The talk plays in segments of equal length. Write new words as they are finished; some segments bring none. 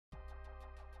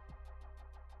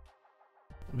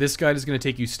This guide is going to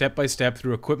take you step by step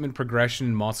through equipment progression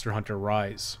in Monster Hunter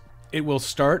Rise. It will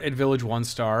start at Village 1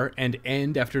 star and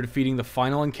end after defeating the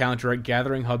final encounter at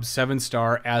Gathering Hub 7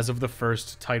 star as of the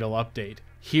first title update.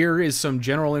 Here is some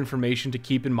general information to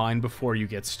keep in mind before you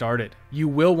get started. You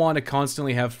will want to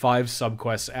constantly have 5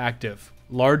 subquests active.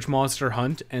 Large Monster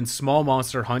Hunt and Small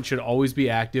Monster Hunt should always be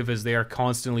active as they are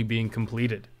constantly being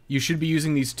completed. You should be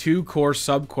using these 2 core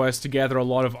subquests to gather a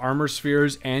lot of armor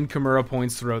spheres and Chimera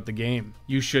points throughout the game.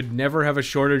 You should never have a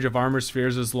shortage of armor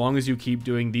spheres as long as you keep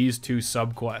doing these 2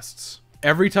 subquests.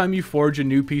 Every time you forge a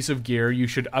new piece of gear, you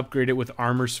should upgrade it with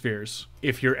armor spheres.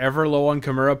 If you're ever low on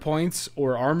Chimera points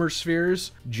or armor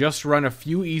spheres, just run a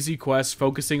few easy quests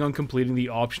focusing on completing the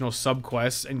optional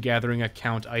subquests and gathering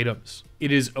account items.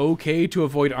 It is okay to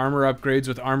avoid armor upgrades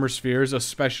with armor spheres,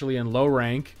 especially in low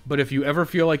rank, but if you ever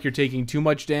feel like you're taking too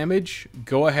much damage,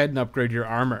 go ahead and upgrade your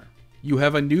armor. You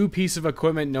have a new piece of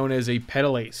equipment known as a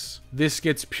Petalace. This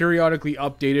gets periodically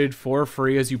updated for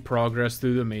free as you progress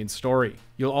through the main story.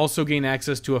 You'll also gain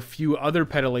access to a few other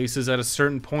Petalaces at a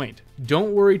certain point.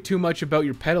 Don't worry too much about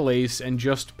your Petalace and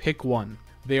just pick one.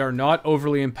 They are not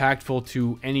overly impactful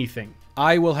to anything.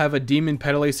 I will have a Demon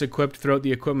Petalace equipped throughout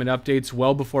the equipment updates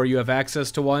well before you have access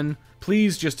to one.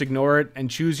 Please just ignore it and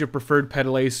choose your preferred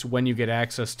Petalace when you get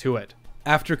access to it.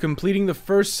 After completing the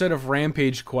first set of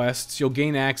Rampage quests, you'll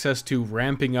gain access to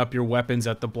ramping up your weapons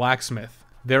at the blacksmith.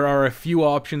 There are a few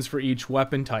options for each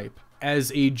weapon type.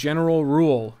 As a general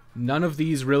rule, none of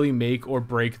these really make or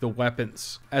break the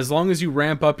weapons. As long as you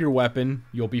ramp up your weapon,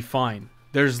 you'll be fine.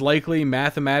 There's likely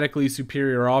mathematically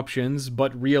superior options,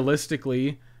 but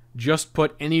realistically, just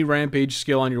put any Rampage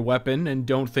skill on your weapon and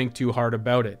don't think too hard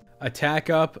about it.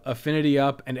 Attack up, Affinity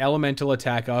up, and Elemental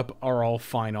attack up are all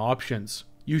fine options.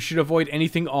 You should avoid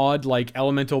anything odd like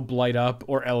Elemental Blight Up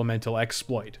or Elemental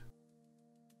Exploit.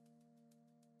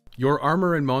 Your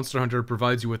armor in Monster Hunter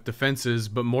provides you with defenses,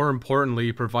 but more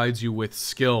importantly provides you with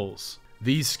skills.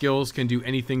 These skills can do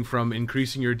anything from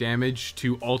increasing your damage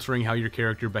to altering how your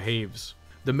character behaves.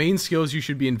 The main skills you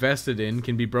should be invested in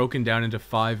can be broken down into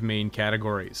 5 main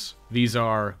categories. These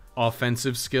are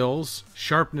offensive skills,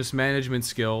 sharpness management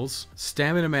skills,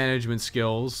 stamina management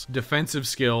skills, defensive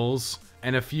skills,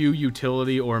 and a few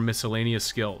utility or miscellaneous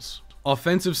skills.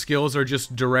 Offensive skills are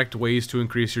just direct ways to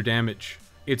increase your damage.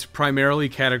 It's primarily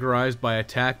categorized by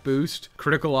attack boost,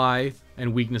 critical eye,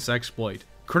 and weakness exploit.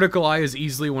 Critical eye is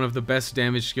easily one of the best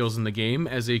damage skills in the game,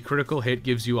 as a critical hit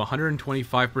gives you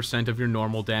 125% of your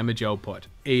normal damage output.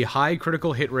 A high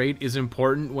critical hit rate is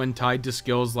important when tied to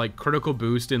skills like critical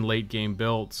boost in late game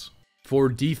builds. For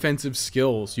defensive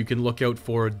skills, you can look out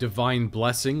for Divine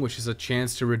Blessing, which is a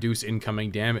chance to reduce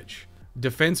incoming damage.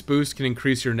 Defense boost can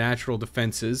increase your natural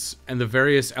defenses, and the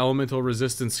various elemental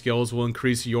resistance skills will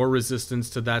increase your resistance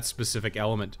to that specific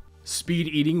element. Speed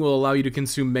eating will allow you to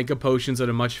consume mega potions at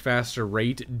a much faster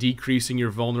rate, decreasing your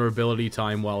vulnerability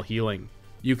time while healing.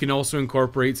 You can also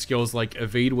incorporate skills like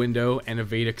Evade Window and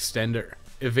Evade Extender.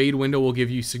 Evade Window will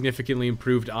give you significantly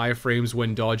improved iframes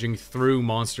when dodging through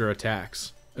monster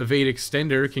attacks. Evade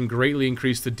Extender can greatly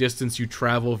increase the distance you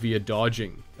travel via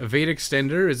dodging. Evade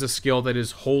Extender is a skill that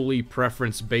is wholly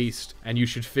preference based, and you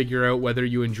should figure out whether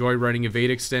you enjoy running Evade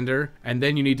Extender, and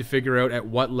then you need to figure out at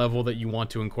what level that you want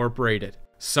to incorporate it.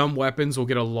 Some weapons will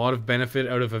get a lot of benefit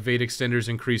out of Evade Extender's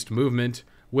increased movement.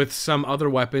 With some other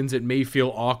weapons, it may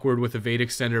feel awkward with Evade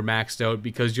Extender maxed out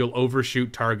because you'll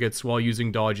overshoot targets while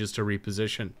using dodges to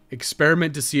reposition.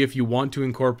 Experiment to see if you want to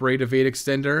incorporate Evade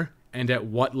Extender, and at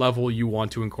what level you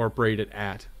want to incorporate it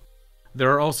at.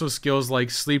 There are also skills like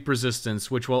Sleep Resistance,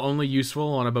 which while only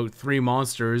useful on about 3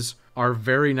 monsters, are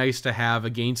very nice to have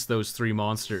against those 3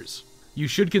 monsters. You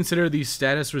should consider these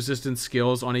status resistance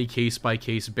skills on a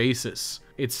case-by-case basis.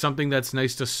 It's something that's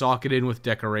nice to socket in with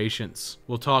decorations.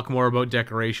 We'll talk more about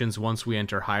decorations once we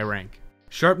enter high rank.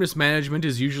 Sharpness management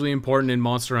is usually important in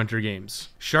Monster Hunter games.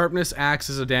 Sharpness acts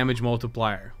as a damage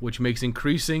multiplier, which makes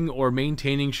increasing or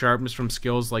maintaining sharpness from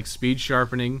skills like Speed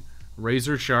Sharpening,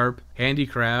 Razor Sharp,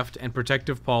 Handicraft, and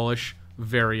Protective Polish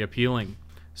very appealing.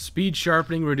 Speed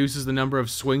Sharpening reduces the number of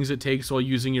swings it takes while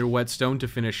using your whetstone to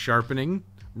finish sharpening.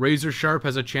 Razor Sharp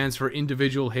has a chance for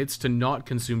individual hits to not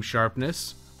consume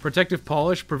sharpness. Protective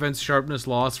Polish prevents sharpness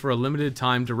loss for a limited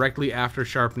time directly after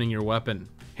sharpening your weapon.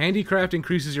 Handicraft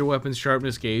increases your weapon's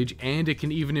sharpness gauge, and it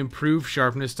can even improve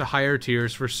sharpness to higher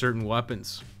tiers for certain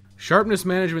weapons. Sharpness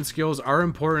management skills are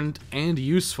important and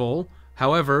useful.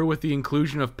 However, with the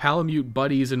inclusion of Palamute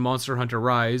buddies in Monster Hunter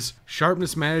Rise,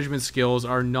 sharpness management skills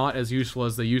are not as useful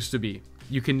as they used to be.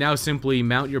 You can now simply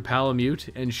mount your Palamute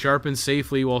and sharpen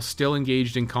safely while still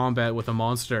engaged in combat with a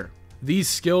monster. These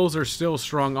skills are still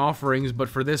strong offerings, but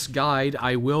for this guide,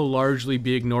 I will largely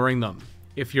be ignoring them.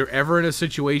 If you're ever in a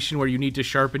situation where you need to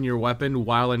sharpen your weapon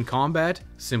while in combat,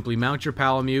 simply mount your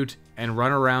Palamute and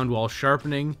run around while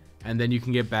sharpening, and then you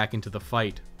can get back into the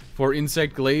fight. For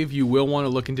Insect Glaive, you will want to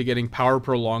look into getting Power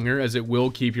Prolonger, as it will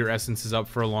keep your essences up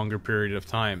for a longer period of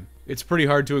time. It's pretty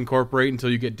hard to incorporate until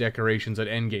you get decorations at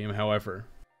endgame, however.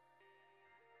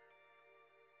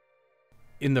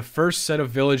 In the first set of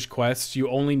village quests, you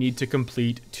only need to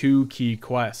complete 2 key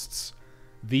quests.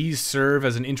 These serve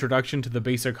as an introduction to the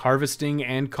basic harvesting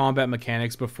and combat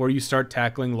mechanics before you start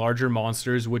tackling larger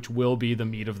monsters, which will be the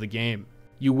meat of the game.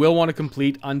 You will want to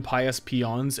complete Unpious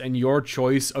Peons and your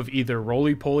choice of either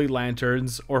Roly-Poly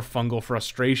Lanterns or Fungal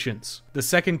Frustrations. The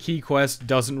second key quest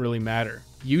doesn't really matter.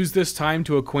 Use this time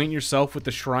to acquaint yourself with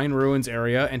the Shrine Ruins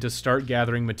area and to start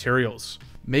gathering materials.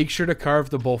 Make sure to carve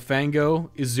the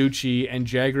Bolfango, Izuchi, and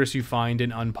Jagras you find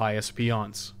in Unpious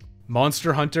Peons.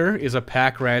 Monster Hunter is a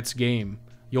pack rat's game.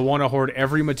 You'll want to hoard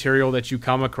every material that you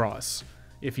come across.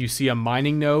 If you see a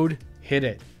mining node, hit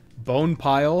it. Bone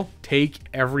pile, take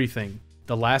everything.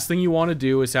 The last thing you want to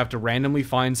do is have to randomly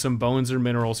find some bones or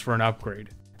minerals for an upgrade.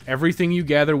 Everything you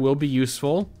gather will be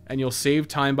useful, and you'll save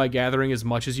time by gathering as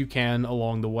much as you can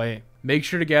along the way. Make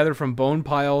sure to gather from bone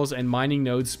piles and mining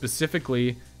nodes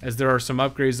specifically, as there are some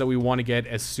upgrades that we want to get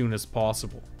as soon as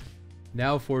possible.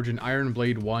 Now forge an Iron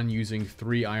Blade 1 using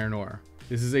 3 iron ore.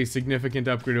 This is a significant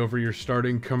upgrade over your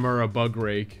starting Kimura Bug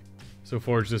Rake, so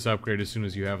forge this upgrade as soon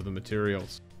as you have the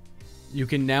materials. You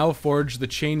can now forge the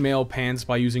Chainmail Pants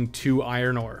by using 2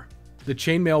 iron ore. The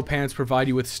Chainmail Pants provide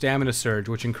you with Stamina Surge,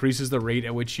 which increases the rate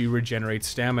at which you regenerate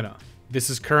stamina. This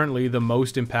is currently the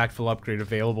most impactful upgrade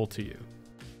available to you.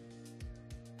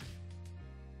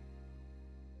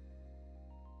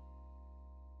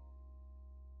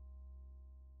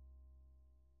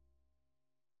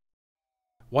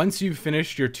 Once you've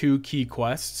finished your 2 key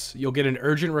quests, you'll get an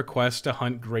urgent request to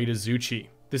hunt Great Izuchi.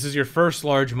 This is your first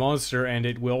large monster, and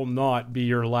it will not be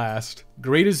your last.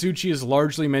 Great Izuchi is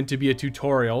largely meant to be a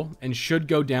tutorial, and should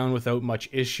go down without much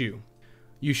issue.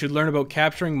 You should learn about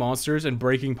capturing monsters and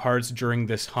breaking parts during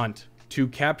this hunt. To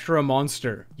capture a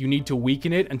monster, you need to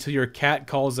weaken it until your cat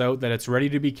calls out that it's ready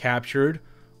to be captured,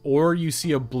 or you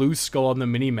see a blue skull on the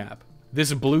minimap.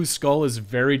 This blue skull is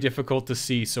very difficult to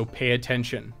see, so pay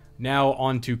attention. Now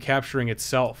on to capturing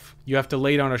itself. You have to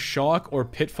lay down a shock or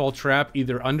pitfall trap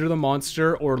either under the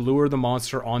monster or lure the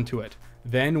monster onto it.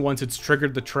 Then, once it's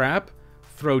triggered the trap,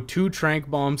 throw 2 trank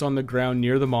bombs on the ground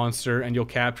near the monster and you'll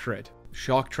capture it.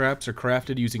 Shock traps are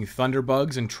crafted using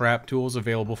thunderbugs and trap tools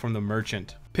available from the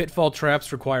merchant. Pitfall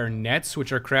traps require nets,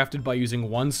 which are crafted by using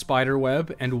 1 spider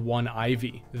web and 1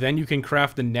 ivy. Then you can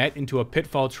craft the net into a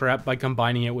pitfall trap by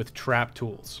combining it with trap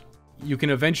tools. You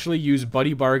can eventually use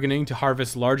buddy bargaining to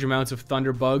harvest large amounts of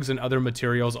thunderbugs and other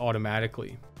materials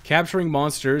automatically. Capturing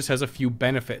monsters has a few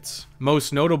benefits.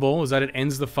 Most notable is that it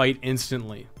ends the fight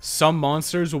instantly. Some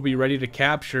monsters will be ready to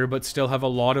capture but still have a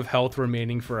lot of health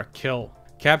remaining for a kill.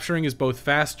 Capturing is both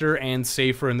faster and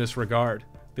safer in this regard.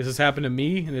 This has happened to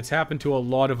me, and it's happened to a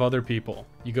lot of other people.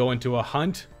 You go into a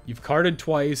hunt, you've carded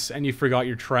twice, and you forgot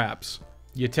your traps.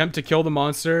 You attempt to kill the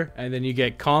monster, and then you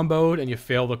get comboed and you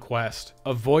fail the quest.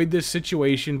 Avoid this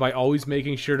situation by always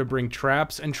making sure to bring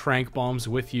traps and trank bombs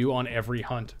with you on every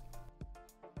hunt.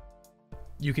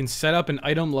 You can set up an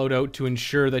item loadout to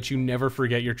ensure that you never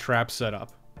forget your trap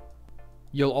setup.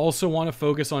 You'll also want to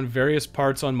focus on various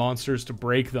parts on monsters to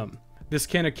break them. This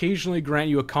can occasionally grant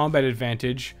you a combat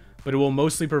advantage, but it will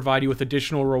mostly provide you with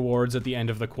additional rewards at the end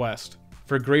of the quest.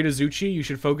 For Great Izuchi, you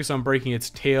should focus on breaking its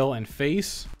tail and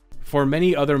face. For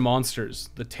many other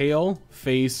monsters, the tail,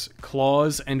 face,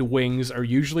 claws, and wings are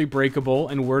usually breakable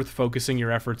and worth focusing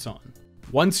your efforts on.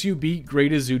 Once you beat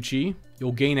Great Izuchi,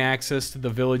 you'll gain access to the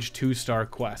Village 2-star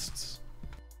quests.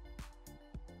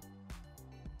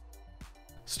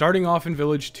 Starting off in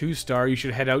Village 2-star, you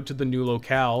should head out to the new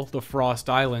locale, the Frost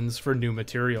Islands, for new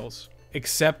materials.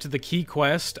 Accept the key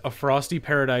quest, A Frosty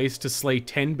Paradise, to slay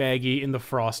 10 baggy in the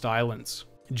Frost Islands.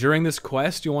 During this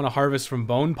quest, you'll want to harvest from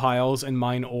bone piles and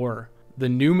mine ore. The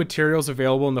new materials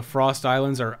available in the Frost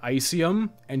Islands are Icium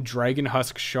and Dragon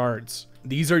Husk Shards.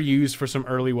 These are used for some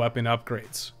early weapon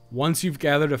upgrades. Once you've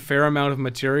gathered a fair amount of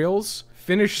materials,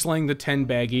 finish slaying the 10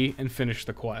 baggy and finish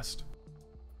the quest.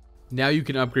 Now you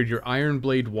can upgrade your Iron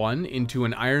Blade 1 into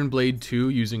an Iron Blade 2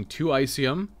 using 2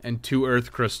 Icium and 2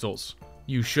 Earth Crystals.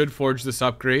 You should forge this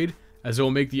upgrade, as it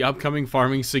will make the upcoming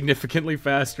farming significantly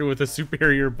faster with a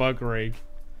superior bug rake.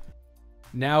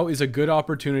 Now is a good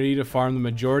opportunity to farm the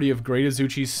majority of Great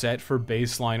Izuchi's set for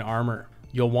baseline armor.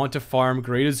 You'll want to farm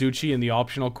Great Izuchi in the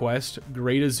optional quest,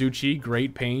 Great Izuchi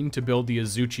Great Pain, to build the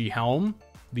Izuchi Helm,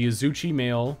 the Izuchi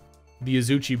Mail, the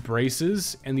Izuchi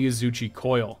Braces, and the Izuchi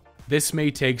Coil. This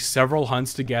may take several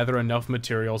hunts to gather enough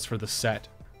materials for the set.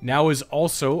 Now is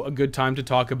also a good time to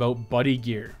talk about buddy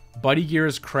gear. Buddy gear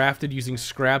is crafted using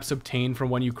scraps obtained from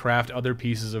when you craft other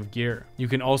pieces of gear. You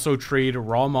can also trade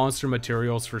raw monster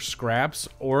materials for scraps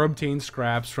or obtain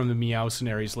scraps from the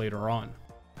Meowcenaries later on.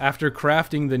 After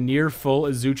crafting the near full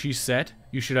Azuchi set,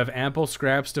 you should have ample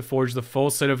scraps to forge the full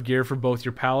set of gear for both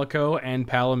your Palico and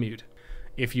Palamute.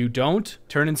 If you don't,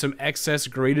 turn in some excess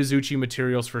Great Azuchi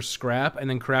materials for scrap and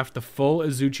then craft the full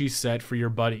Azuchi set for your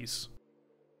buddies.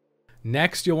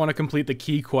 Next, you'll want to complete the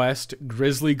key quest,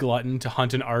 Grizzly Glutton, to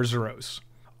hunt an Arzuros.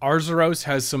 Arzuros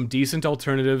has some decent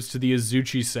alternatives to the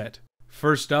Azuchi set.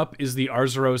 First up is the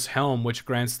Arzuros Helm, which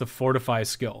grants the Fortify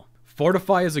skill.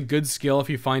 Fortify is a good skill if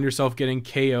you find yourself getting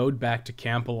KO'd back to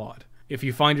camp a lot. If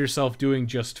you find yourself doing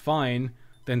just fine,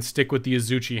 then stick with the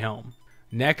Azuchi Helm.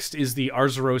 Next is the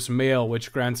Arzuros Mail,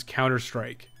 which grants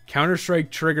Counterstrike.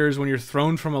 Counterstrike triggers when you're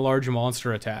thrown from a large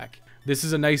monster attack. This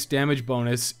is a nice damage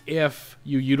bonus if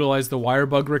you utilize the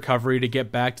Wirebug recovery to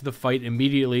get back to the fight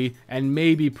immediately, and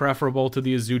may be preferable to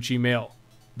the Azuchi Mail.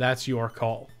 That's your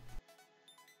call.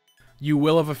 You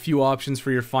will have a few options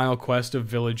for your final quest of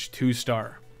Village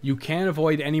 2-star. You can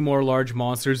avoid any more large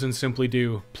monsters and simply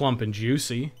do Plump and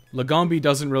Juicy. Lagombi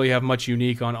doesn't really have much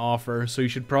unique on offer, so you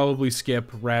should probably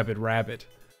skip Rabid Rabbit.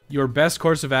 Your best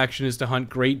course of action is to hunt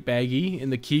Great Baggy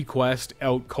in the key quest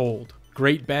Out Cold.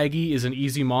 Great Baggy is an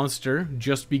easy monster,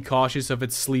 just be cautious of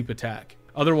its sleep attack.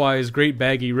 Otherwise, Great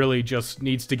Baggy really just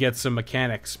needs to get some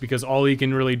mechanics, because all he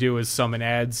can really do is summon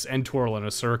ads and twirl in a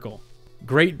circle.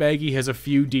 Great Baggy has a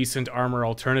few decent armor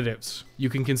alternatives. You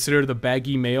can consider the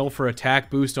Baggy Mail for attack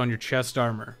boost on your chest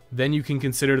armor. Then you can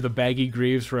consider the Baggy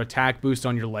Greaves for attack boost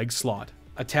on your leg slot.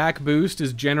 Attack boost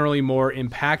is generally more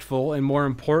impactful and, more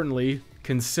importantly,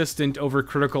 consistent over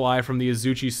Critical Eye from the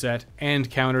Azuchi set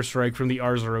and Counterstrike from the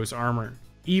Arzuros armor.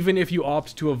 Even if you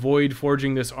opt to avoid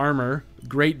forging this armor,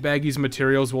 Great Baggy's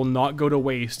materials will not go to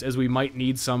waste, as we might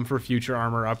need some for future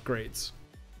armor upgrades.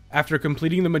 After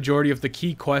completing the majority of the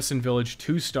key quests in Village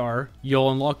 2-star,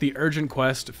 you'll unlock the urgent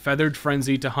quest Feathered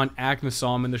Frenzy to hunt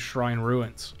Acnasom in the Shrine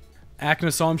Ruins.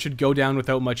 Acnasom should go down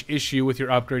without much issue with your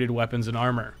upgraded weapons and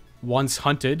armor. Once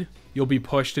hunted, you'll be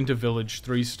pushed into Village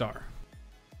 3-star.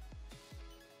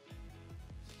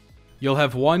 You'll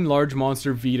have one large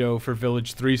monster veto for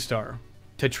Village 3-star.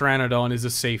 Tetranodon is a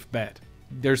safe bet.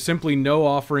 There's simply no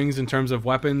offerings in terms of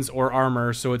weapons or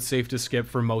armor, so it's safe to skip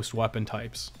for most weapon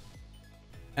types.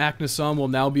 Acnasom will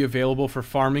now be available for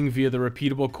farming via the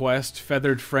repeatable quest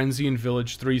Feathered Frenzy in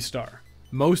Village 3-star.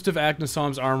 Most of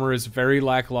Acnasom's armor is very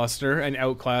lackluster and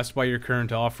outclassed by your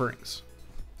current offerings.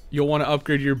 You'll want to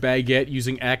upgrade your baguette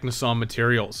using Acnasom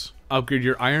materials. Upgrade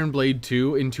your Iron Blade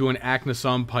 2 into an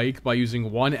Acnasom pike by using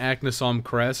 1 Acnasom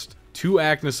crest, 2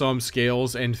 Acnasom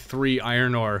scales, and 3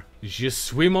 iron ore. Je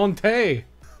suis monté!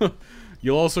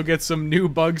 You'll also get some new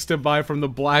bugs to buy from the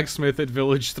blacksmith at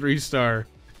Village 3-star.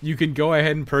 You can go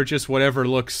ahead and purchase whatever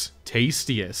looks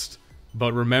tastiest.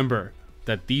 But remember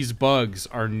that these bugs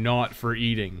are not for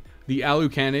eating. The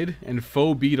Alucanid and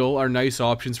Faux Beetle are nice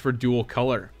options for dual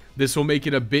color. This will make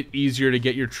it a bit easier to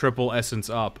get your triple essence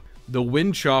up. The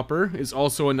Wind Chopper is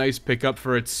also a nice pickup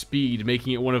for its speed,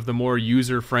 making it one of the more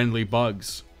user-friendly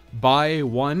bugs. Buy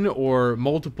one or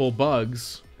multiple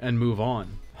bugs and move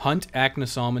on. Hunt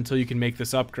Acnasom until you can make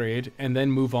this upgrade, and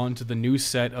then move on to the new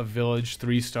set of Village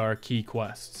 3-star key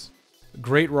quests.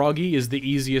 Great Roggy is the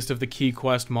easiest of the key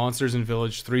quest monsters in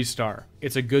Village 3-star.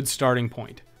 It's a good starting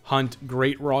point. Hunt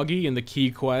Great Roggy in the key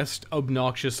quest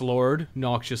Obnoxious Lord,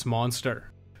 Noxious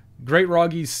Monster. Great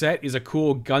Roggy's set is a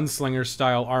cool gunslinger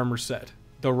style armor set.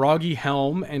 The Roggy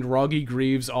Helm and Roggy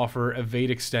Greaves offer Evade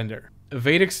Extender.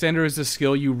 Evade Extender is a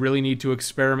skill you really need to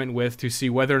experiment with to see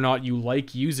whether or not you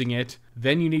like using it.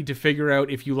 Then you need to figure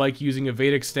out if you like using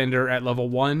Evade Extender at level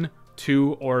 1,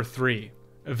 2, or 3.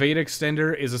 Evade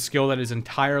Extender is a skill that is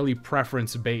entirely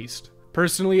preference based.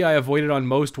 Personally, I avoid it on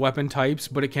most weapon types,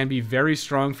 but it can be very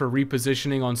strong for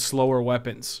repositioning on slower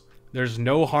weapons. There's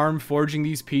no harm forging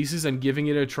these pieces and giving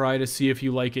it a try to see if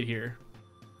you like it here.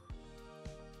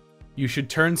 You should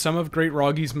turn some of Great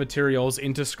Roggy's materials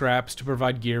into scraps to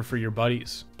provide gear for your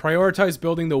buddies. Prioritize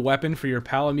building the weapon for your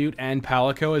Palamute and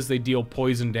Palico as they deal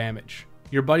poison damage.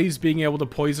 Your buddies being able to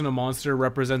poison a monster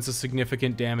represents a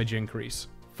significant damage increase.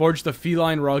 Forge the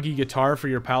Feline Roggy Guitar for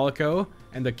your Palico,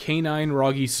 and the Canine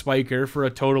Roggy Spiker for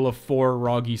a total of 4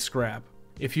 Roggy scrap.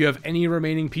 If you have any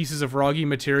remaining pieces of Roggy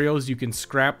materials, you can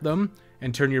scrap them,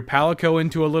 and turn your Palico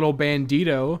into a little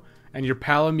Bandito, and your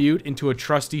Palamute into a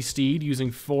trusty steed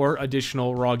using 4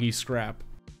 additional Roggy scrap.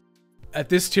 At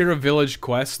this tier of village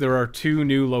quests, there are two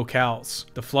new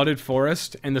locales, the Flooded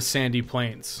Forest and the Sandy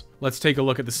Plains. Let's take a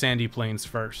look at the Sandy Plains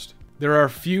first. There are a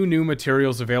few new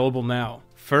materials available now.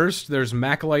 First, there's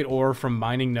Macalite ore from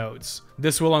mining nodes.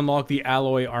 This will unlock the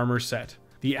alloy armor set.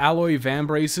 The alloy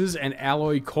vambraces and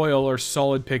alloy coil are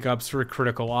solid pickups for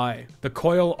critical eye. The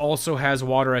coil also has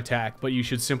water attack, but you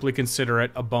should simply consider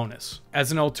it a bonus.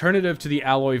 As an alternative to the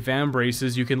alloy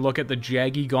vambraces, you can look at the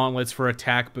Jaggy gauntlets for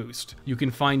attack boost. You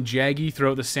can find Jaggy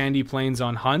throughout the Sandy Plains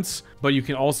on hunts, but you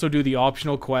can also do the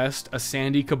optional quest, a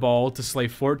Sandy Cabal, to slay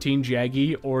 14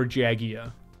 Jaggy or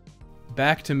Jaggia.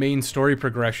 Back to main story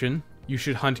progression. You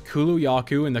should hunt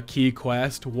Kulu-Yaku in the key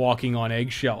quest, Walking on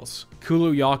Eggshells.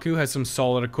 Kulu-Yaku has some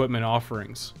solid equipment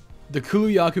offerings. The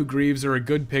Kulu-Yaku Greaves are a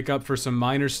good pickup for some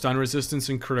minor stun resistance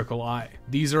and critical eye.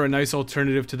 These are a nice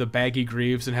alternative to the baggy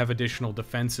Greaves and have additional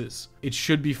defenses. It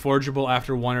should be forgeable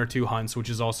after 1 or 2 hunts, which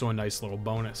is also a nice little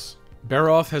bonus.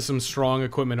 Baroth has some strong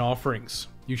equipment offerings.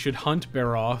 You should hunt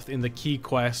Baroth in the key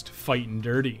quest, Fightin'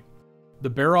 Dirty. The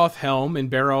Baroth Helm and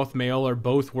Baroth Mail are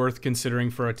both worth considering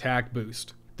for attack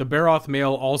boost. The Baroth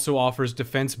Mail also offers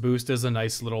defense boost as a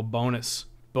nice little bonus.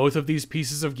 Both of these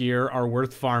pieces of gear are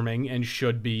worth farming and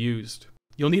should be used.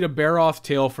 You'll need a Baroth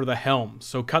tail for the helm,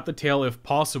 so cut the tail if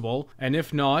possible, and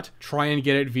if not, try and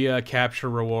get it via a capture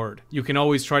reward. You can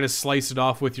always try to slice it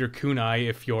off with your kunai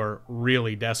if you're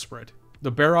really desperate.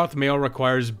 The Baroth Mail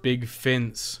requires big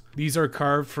fins. These are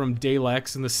carved from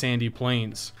Dalex in the Sandy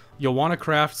Plains. You'll want to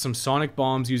craft some sonic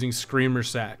bombs using screamer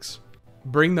sacks.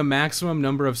 Bring the maximum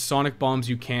number of sonic bombs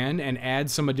you can and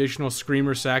add some additional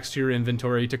screamer sacks to your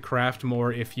inventory to craft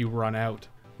more if you run out.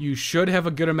 You should have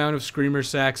a good amount of screamer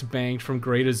sacks banked from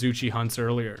Great Azuchi hunts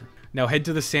earlier. Now head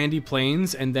to the Sandy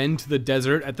Plains and then to the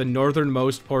desert at the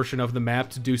northernmost portion of the map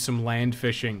to do some land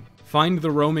fishing. Find the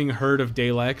roaming herd of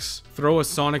Dalex, throw a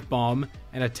sonic bomb,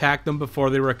 and attack them before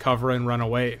they recover and run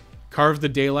away. Carve the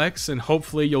Dalex and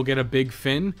hopefully you'll get a big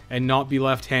fin and not be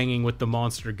left hanging with the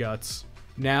monster guts.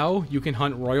 Now, you can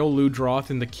hunt Royal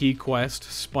Ludroth in the key quest,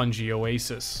 Spongy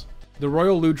Oasis. The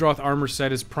Royal Ludroth armor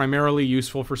set is primarily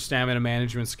useful for stamina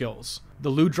management skills. The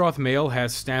Ludroth Mail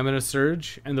has Stamina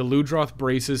Surge, and the Ludroth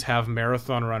Braces have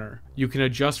Marathon Runner. You can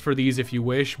adjust for these if you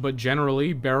wish, but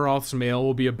generally, Baroth's Mail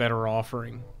will be a better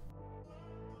offering.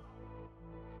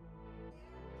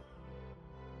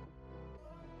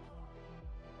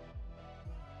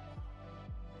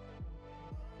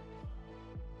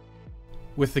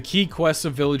 With the key quests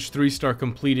of Village 3-star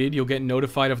completed, you'll get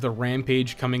notified of the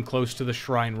rampage coming close to the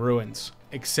Shrine Ruins.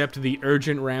 Except the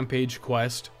urgent rampage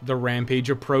quest, the rampage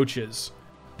approaches.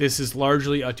 This is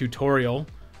largely a tutorial,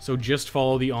 so just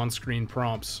follow the on-screen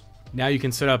prompts. Now you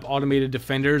can set up automated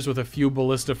defenders with a few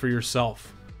ballista for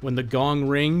yourself. When the gong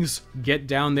rings, get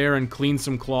down there and clean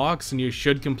some clocks, and you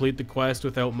should complete the quest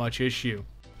without much issue.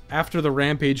 After the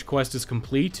rampage quest is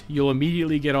complete, you'll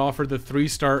immediately get offered the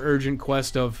 3-star urgent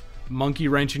quest of Monkey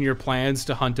Wrench in your plans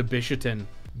to hunt a Bishaten.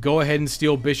 Go ahead and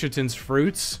steal Bishaten's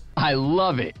fruits. I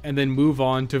love it. And then move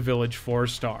on to Village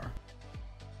 4-star.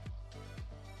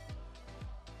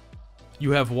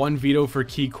 You have 1 veto for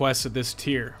key quests at this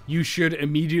tier. You should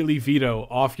immediately veto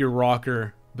off your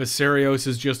rocker. Basarios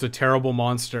is just a terrible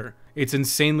monster. Its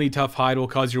insanely tough hide will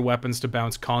cause your weapons to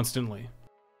bounce constantly.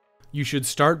 You should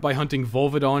start by hunting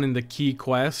Volvidon in the key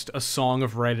quest, A Song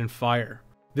of Red and Fire.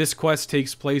 This quest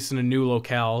takes place in a new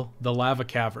locale, the Lava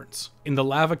Caverns. In the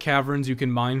Lava Caverns, you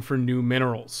can mine for new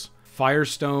minerals,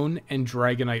 Firestone and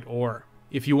Dragonite ore.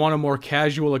 If you want a more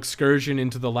casual excursion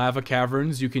into the Lava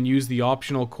Caverns, you can use the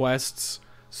optional quests,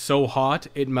 So Hot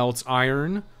It Melts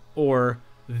Iron, or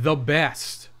The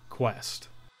Best quest.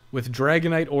 With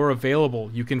Dragonite ore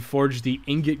available, you can forge the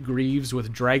Ingot Greaves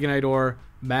with Dragonite ore,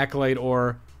 Macalite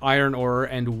ore, Iron ore,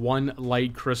 and 1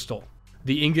 light crystal.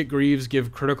 The Ingot Greaves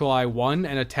give Critical Eye 1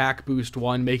 and Attack Boost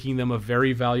 1, making them a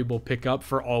very valuable pickup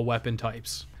for all weapon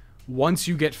types. Once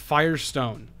you get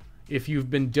Firestone, if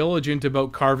you've been diligent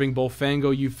about carving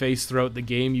Bolfango you face throughout the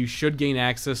game, you should gain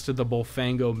access to the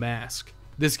Bolfango Mask.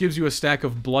 This gives you a stack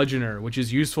of Bludgeoner, which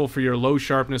is useful for your low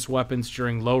sharpness weapons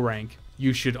during low rank.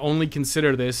 You should only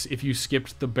consider this if you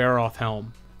skipped the Baroth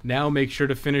Helm. Now make sure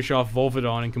to finish off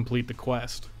Volvidon and complete the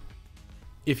quest.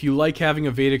 If you like having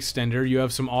a Vade Extender, you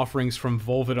have some offerings from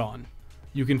Volvidon.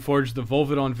 You can forge the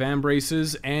Volvidon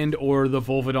Vambraces and or the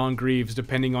Volvidon Greaves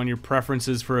depending on your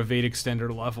preferences for a Vade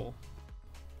Extender level.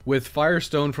 With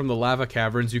Firestone from the Lava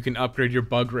Caverns, you can upgrade your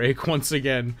Bug Rake once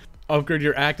again. Upgrade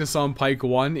your Acnasom Pike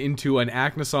 1 into an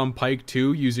Acnasom Pike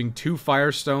 2 using 2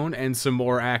 Firestone and some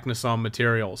more Acnasom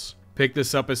materials. Pick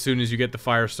this up as soon as you get the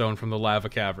Firestone from the Lava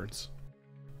Caverns.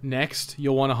 Next,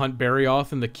 you'll want to hunt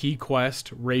Barioth in the key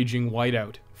quest, Raging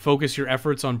Whiteout. Focus your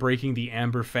efforts on breaking the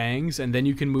amber fangs, and then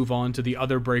you can move on to the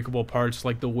other breakable parts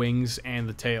like the wings and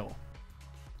the tail.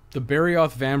 The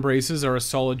Barioth Vambraces are a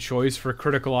solid choice for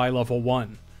Critical Eye level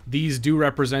 1. These do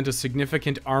represent a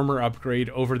significant armor upgrade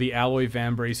over the Alloy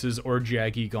Vambraces or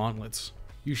Jaggy Gauntlets.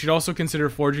 You should also consider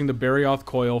forging the Barioth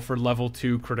Coil for level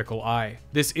 2 Critical Eye.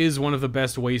 This is one of the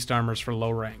best waist armors for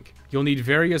low rank. You'll need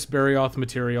various Barioth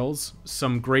materials,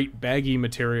 some great baggy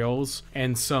materials,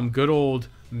 and some good old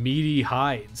meaty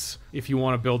hides if you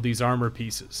want to build these armor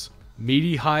pieces.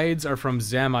 Meaty hides are from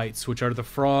Zamites, which are the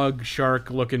frog,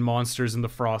 shark-looking monsters in the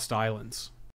Frost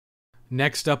Islands.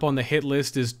 Next up on the hit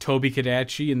list is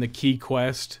Tobi-Kadachi in the key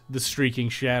quest, The Streaking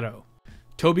Shadow.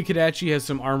 Tobi-Kadachi has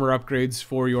some armor upgrades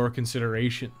for your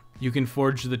consideration. You can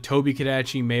forge the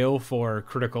Tobi-Kadachi Mail for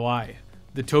Critical Eye.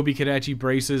 The Tobi-Kadachi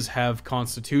braces have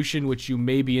Constitution, which you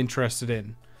may be interested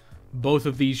in. Both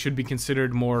of these should be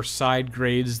considered more side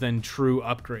grades than true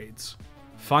upgrades.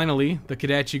 Finally, the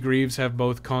Kadachi Greaves have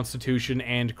both Constitution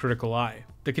and Critical Eye.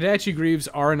 The Kadachi Greaves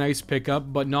are a nice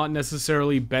pickup, but not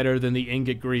necessarily better than the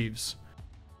Ingot Greaves.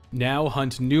 Now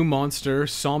hunt new monster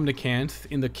Somnicanth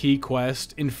in the key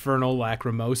quest Infernal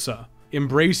Lacrimosa.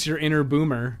 Embrace your inner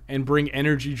boomer and bring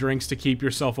energy drinks to keep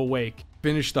yourself awake.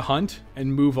 Finish the hunt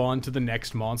and move on to the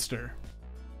next monster.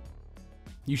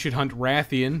 You should hunt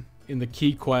Rathian in the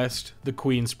key quest The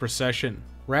Queen's Procession.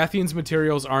 Rathian's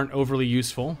materials aren't overly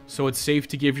useful, so it's safe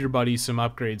to give your buddies some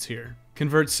upgrades here.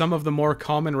 Convert some of the more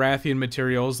common Rathian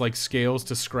materials like scales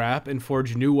to scrap and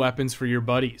forge new weapons for your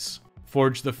buddies.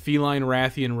 Forge the Feline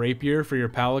Rathian Rapier for your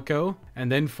Palico,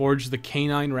 and then forge the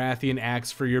Canine Rathian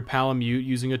Axe for your Palamute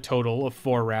using a total of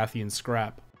 4 Rathian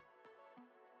scrap.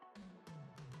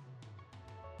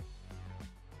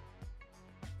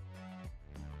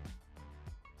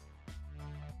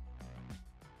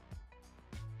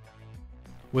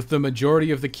 With the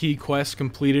majority of the key quests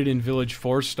completed in Village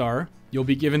 4-star, you'll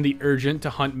be given the Urgent to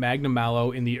hunt Magnum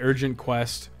Mallow in the Urgent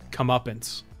quest,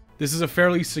 Comeuppance. This is a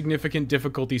fairly significant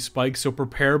difficulty spike, so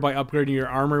prepare by upgrading your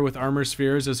armor with armor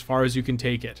spheres as far as you can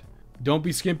take it. Don't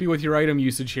be skimpy with your item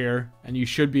usage here, and you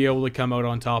should be able to come out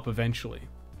on top eventually.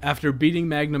 After beating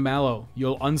Magnum Mallow,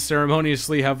 you'll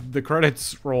unceremoniously have the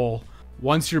credits roll.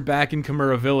 Once you're back in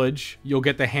Chimera Village, you'll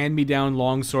get the hand-me-down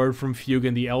longsword from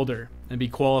Fugan the Elder, and be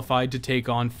qualified to take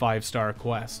on 5-star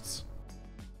quests.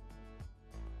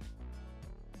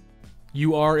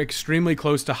 You are extremely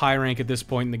close to high rank at this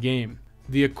point in the game.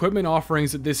 The equipment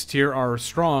offerings at this tier are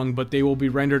strong, but they will be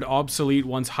rendered obsolete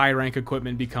once high rank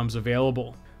equipment becomes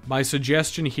available. My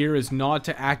suggestion here is not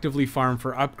to actively farm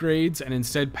for upgrades, and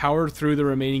instead power through the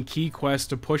remaining key quests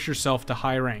to push yourself to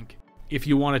high rank. If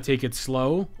you want to take it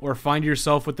slow, or find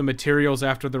yourself with the materials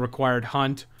after the required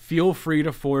hunt, feel free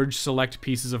to forge select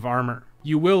pieces of armor.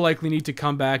 You will likely need to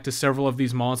come back to several of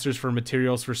these monsters for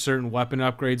materials for certain weapon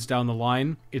upgrades down the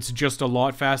line. It's just a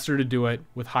lot faster to do it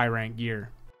with high rank gear.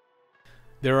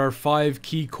 There are 5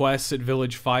 key quests at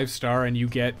Village 5-star and you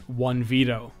get 1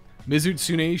 veto.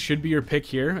 Mizutsune should be your pick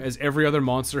here, as every other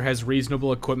monster has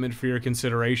reasonable equipment for your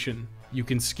consideration. You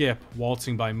can skip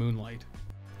Waltzing by Moonlight.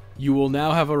 You will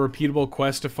now have a repeatable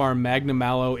quest to farm Magnum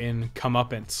Mallow in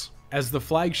Comeuppance. As the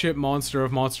flagship monster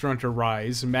of Monster Hunter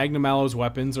Rise, Magnum Mallow's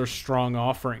weapons are strong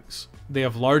offerings. They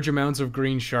have large amounts of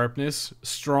green sharpness,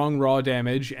 strong raw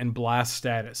damage, and blast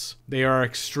status. They are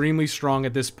extremely strong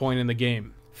at this point in the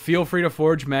game. Feel free to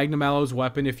forge Magnum Mallow's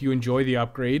weapon if you enjoy the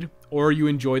upgrade, or you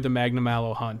enjoy the Magnum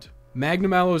Mallow hunt. Magnum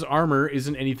Mallow's armor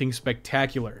isn't anything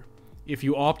spectacular. If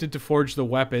you opted to forge the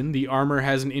weapon, the armor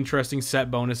has an interesting set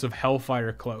bonus of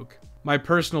Hellfire Cloak. My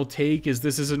personal take is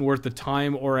this isn't worth the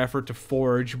time or effort to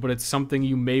forge, but it's something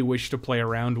you may wish to play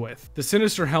around with. The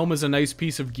Sinister Helm is a nice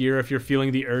piece of gear if you're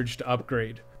feeling the urge to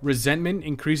upgrade. Resentment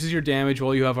increases your damage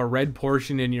while you have a red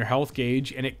portion in your health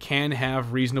gauge, and it can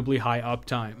have reasonably high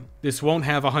uptime. This won't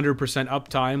have 100%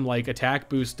 uptime like Attack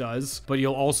Boost does, but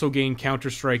you'll also gain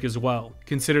Counter Strike as well.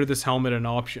 Consider this helmet an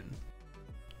option.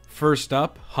 First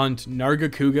up, hunt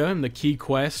Nargacuga in the key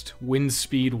quest,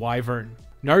 Windspeed Wyvern.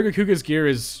 Nargacuga's gear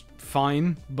is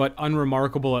fine, but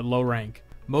unremarkable at low rank.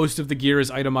 Most of the gear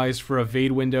is itemized for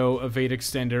Evade Window, Evade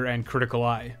Extender, and Critical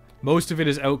Eye. Most of it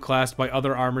is outclassed by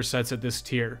other armor sets at this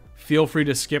tier. Feel free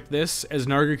to skip this, as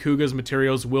Nargacuga's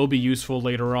materials will be useful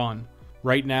later on.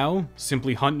 Right now,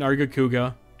 simply hunt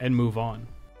Nargacuga and move on.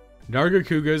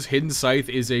 Nargacuga's Hidden Scythe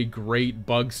is a great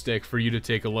bug stick for you to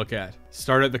take a look at.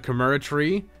 Start at the Chimera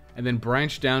tree, and then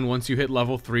branch down once you hit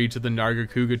level 3 to the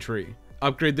Nargacuga tree.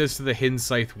 Upgrade this to the Hidden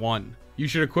Scythe 1. You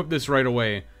should equip this right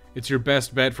away. It's your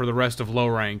best bet for the rest of low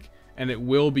rank, and it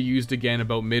will be used again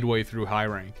about midway through high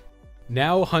rank.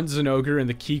 Now hunt Zinogre in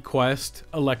the key quest,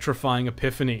 Electrifying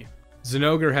Epiphany.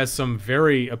 Zinogre has some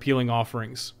very appealing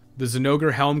offerings. The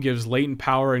Zinogre helm gives latent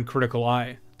power and critical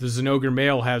eye. The Zinogre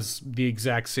mail has the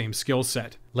exact same skill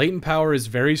set. Latent power is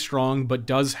very strong, but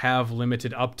does have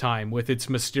limited uptime, with its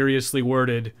mysteriously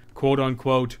worded,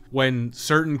 quote-unquote, when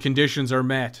certain conditions are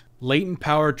met. Latent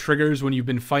power triggers when you've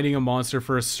been fighting a monster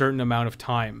for a certain amount of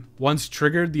time. Once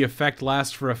triggered, the effect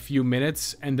lasts for a few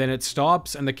minutes, and then it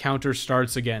stops and the counter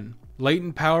starts again.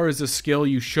 Latent power is a skill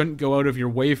you shouldn't go out of your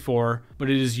way for, but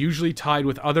it is usually tied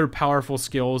with other powerful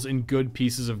skills and good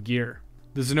pieces of gear.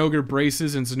 The Zinogre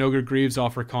Braces and Zinogre Greaves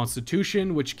offer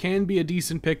Constitution, which can be a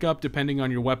decent pickup depending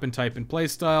on your weapon type and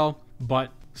playstyle,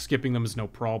 but skipping them is no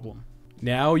problem.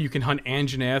 Now you can hunt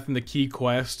Anjanath in the key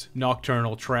quest,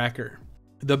 Nocturnal Tracker.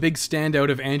 The big standout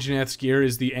of Anjanath's gear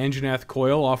is the Anjanath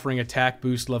Coil offering attack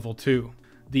boost level 2.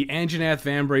 The Anjanath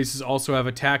Vambraces also have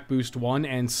attack boost 1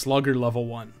 and Slugger level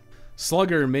 1.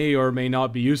 Slugger may or may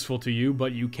not be useful to you,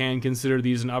 but you can consider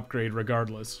these an upgrade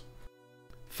regardless.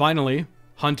 Finally,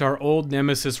 hunt our old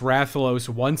nemesis Rathalos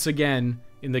once again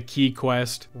in the key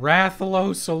quest,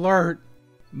 Rathalos Alert!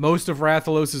 Most of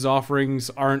Rathalos'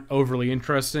 offerings aren't overly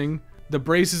interesting. The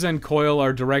Braces and Coil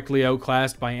are directly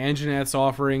outclassed by Anjanath's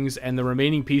offerings, and the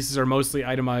remaining pieces are mostly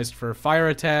itemized for Fire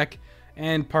Attack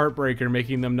and Part Breaker,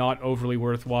 making them not overly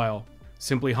worthwhile.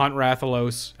 Simply hunt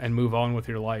Rathalos and move on with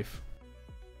your life.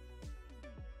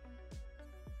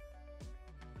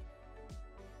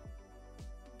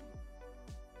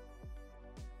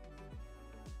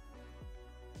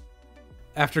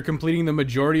 After completing the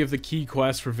majority of the key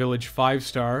quests for Village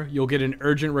 5-star, you'll get an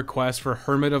urgent request for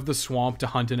Hermit of the Swamp to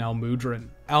hunt an Almudron.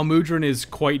 Almudron is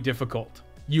quite difficult.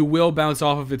 You will bounce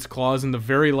off of its claws in the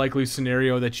very likely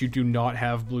scenario that you do not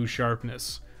have blue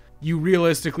sharpness. You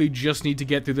realistically just need to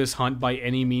get through this hunt by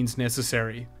any means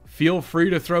necessary. Feel free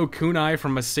to throw kunai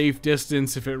from a safe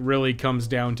distance if it really comes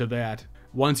down to that.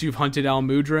 Once you've hunted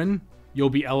Almudron, you'll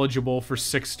be eligible for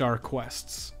 6-star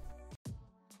quests.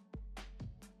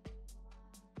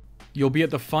 You'll be at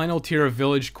the final tier of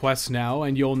village quests now,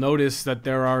 and you'll notice that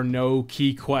there are no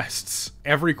key quests.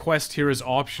 Every quest here is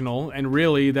optional, and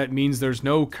really that means there's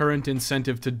no current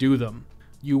incentive to do them.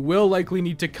 You will likely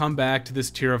need to come back to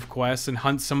this tier of quests and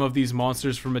hunt some of these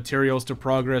monsters for materials to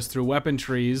progress through weapon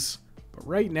trees, but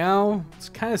right now, it's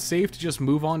kinda safe to just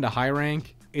move on to high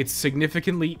rank. It's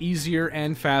significantly easier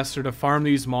and faster to farm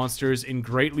these monsters in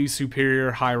greatly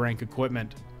superior high rank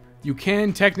equipment. You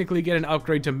can technically get an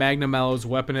upgrade to Magna Mallow's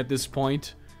weapon at this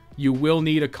point. You will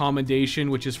need a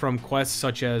commendation, which is from quests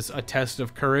such as a Test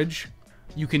of Courage.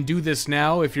 You can do this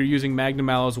now if you're using Magna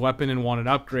Mallow's weapon and want an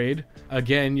upgrade.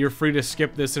 Again, you're free to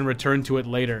skip this and return to it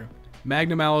later.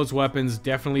 Magna Mallow's weapons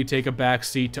definitely take a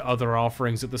backseat to other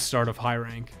offerings at the start of high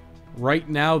rank. Right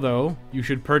now though, you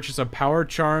should purchase a Power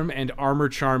Charm and Armor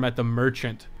Charm at the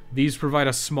Merchant. These provide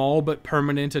a small but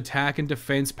permanent attack and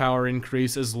defense power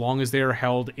increase as long as they are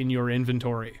held in your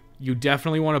inventory. You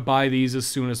definitely want to buy these as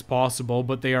soon as possible,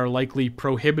 but they are likely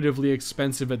prohibitively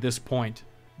expensive at this point.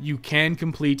 You can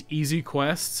complete easy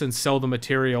quests and sell the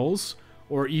materials,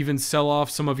 or even sell off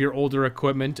some of your older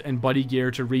equipment and buddy gear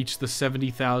to reach the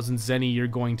 70,000 zenny you're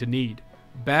going to need.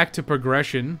 Back to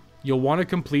progression, you'll want to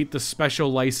complete the special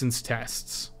license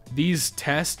tests. These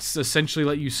tests essentially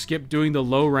let you skip doing the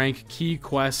low rank key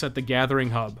quests at the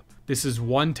Gathering Hub. This is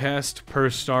one test per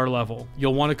star level.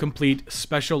 You'll want to complete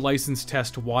Special License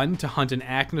Test 1 to hunt an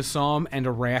Aknosom and a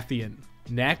Rathian.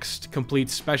 Next, complete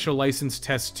Special License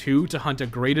Test 2 to hunt a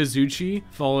Great Azuchi,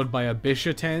 followed by a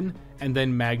Bishaten, and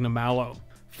then Magna Mallow.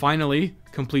 Finally,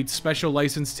 complete Special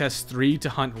License Test 3 to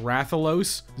hunt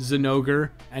Rathalos,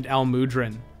 Zinogre, and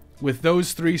Almudron. With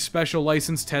those 3 special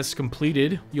license tests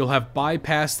completed, you'll have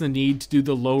bypassed the need to do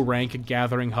the low rank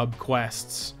Gathering Hub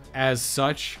quests. As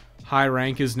such, high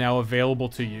rank is now available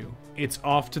to you. It's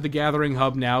off to the Gathering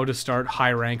Hub now to start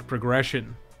high rank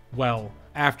progression. Well,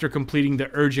 after completing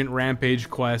the urgent Rampage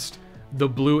quest, the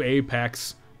Blue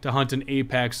Apex, to hunt an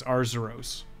Apex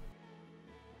Arzuros.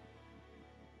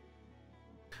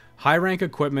 High rank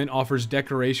equipment offers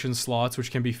decoration slots which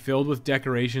can be filled with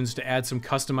decorations to add some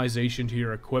customization to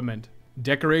your equipment.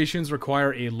 Decorations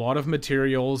require a lot of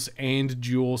materials and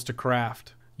jewels to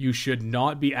craft. You should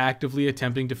not be actively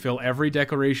attempting to fill every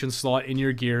decoration slot in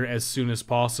your gear as soon as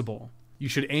possible. You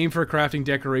should aim for crafting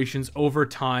decorations over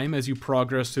time as you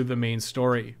progress through the main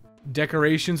story.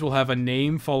 Decorations will have a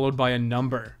name followed by a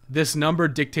number. This number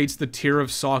dictates the tier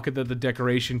of socket that the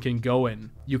decoration can go in.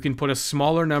 You can put a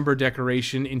smaller number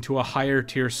decoration into a higher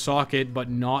tier socket, but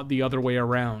not the other way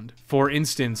around. For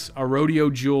instance, a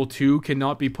Rodeo Jewel 2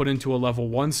 cannot be put into a level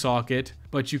 1 socket,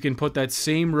 but you can put that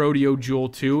same Rodeo Jewel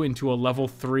 2 into a level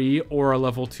 3 or a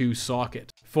level 2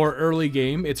 socket. For early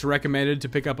game, it's recommended to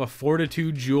pick up a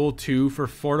Fortitude Jewel 2 for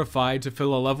Fortify to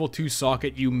fill a level 2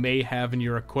 socket you may have in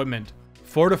your equipment.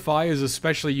 Fortify is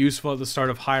especially useful at the start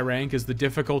of high rank as the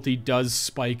difficulty does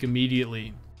spike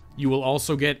immediately. You will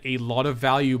also get a lot of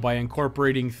value by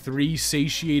incorporating 3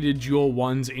 Satiated Jewel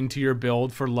 1s into your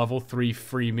build for level 3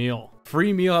 free meal.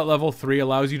 Free meal at level 3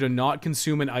 allows you to not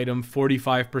consume an item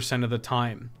 45% of the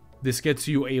time. This gets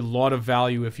you a lot of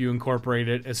value if you incorporate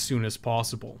it as soon as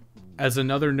possible. As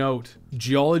another note,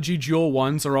 Geology Jewel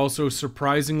 1s are also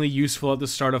surprisingly useful at the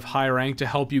start of high rank to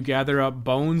help you gather up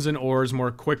bones and ores more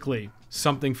quickly,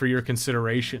 something for your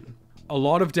consideration. A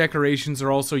lot of decorations are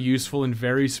also useful in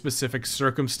very specific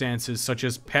circumstances, such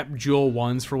as Pep Jewel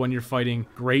 1s for when you're fighting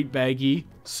Great Baggy,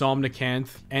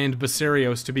 Somnicanth, and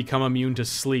Basarios to become immune to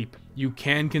sleep. You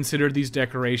can consider these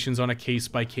decorations on a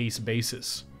case-by-case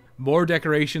basis. More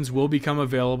decorations will become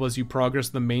available as you progress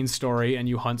the main story and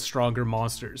you hunt stronger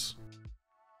monsters.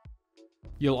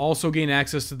 You'll also gain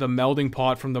access to the melding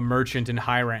pot from the merchant in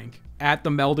high rank. At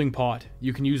the melding pot,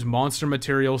 you can use monster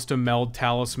materials to meld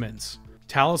talismans.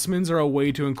 Talismans are a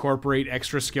way to incorporate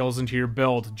extra skills into your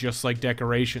build, just like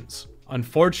decorations.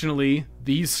 Unfortunately,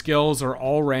 these skills are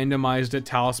all randomized at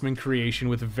talisman creation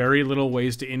with very little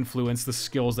ways to influence the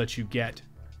skills that you get.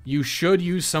 You should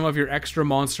use some of your extra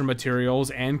monster materials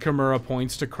and Chimera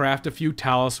points to craft a few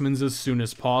talismans as soon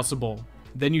as possible.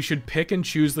 Then you should pick and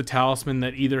choose the talisman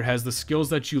that either has the skills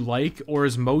that you like or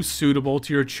is most suitable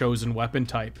to your chosen weapon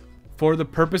type. For the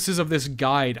purposes of this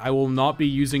guide, I will not be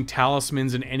using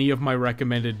talismans in any of my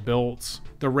recommended builds.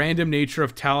 The random nature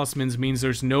of talismans means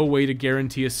there's no way to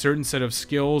guarantee a certain set of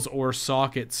skills or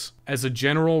sockets. As a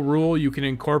general rule, you can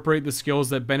incorporate the skills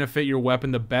that benefit your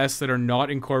weapon the best that are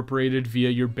not incorporated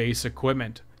via your base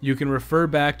equipment. You can refer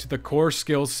back to the core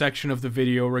skills section of the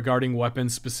video regarding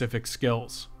weapon-specific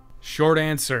skills. Short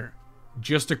answer.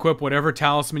 Just equip whatever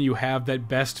talisman you have that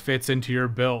best fits into your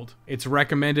build. It's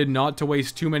recommended not to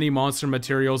waste too many monster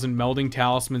materials in melding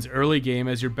talismans early game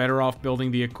as you're better off building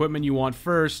the equipment you want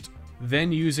first,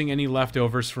 then using any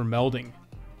leftovers for melding.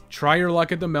 Try your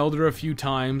luck at the melder a few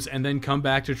times and then come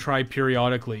back to try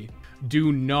periodically.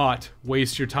 Do not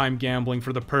waste your time gambling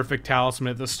for the perfect talisman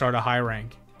at the start of high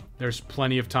rank. There's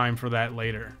plenty of time for that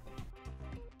later.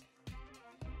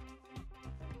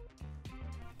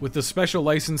 With the special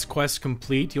license quest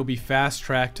complete, you'll be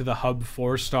fast-tracked to the Hub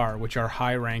 4-star, which are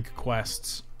high-rank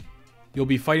quests. You'll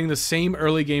be fighting the same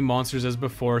early game monsters as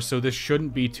before, so this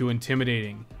shouldn't be too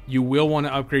intimidating. You will want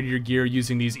to upgrade your gear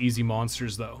using these easy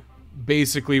monsters though.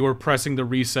 Basically, we're pressing the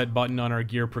reset button on our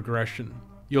gear progression.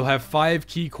 You'll have 5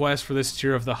 key quests for this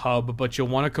tier of the hub, but you'll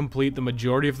want to complete the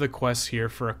majority of the quests here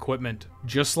for equipment.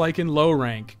 Just like in low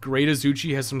rank, Great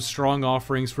Azuchi has some strong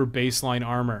offerings for baseline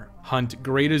armor. Hunt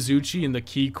Great Azuchi in the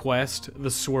key quest,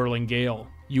 the Swirling Gale.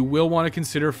 You will want to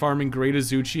consider farming Great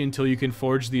Azuchi until you can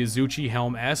forge the Azuchi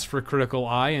Helm S for critical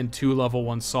eye and 2 level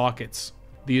 1 sockets.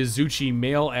 The Azuchi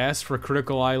Mail S for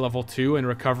critical eye level 2 and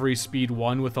recovery speed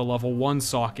 1 with a level 1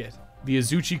 socket. The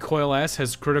Azuchi Coil S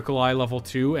has critical eye level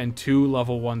 2 and 2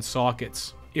 level 1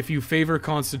 sockets. If you favor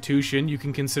Constitution, you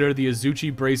can consider the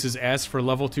Azuchi Braces S for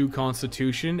level 2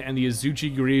 Constitution and the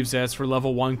Azuchi Greaves S for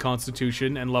level 1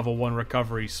 Constitution and level 1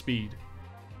 recovery speed.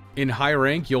 In high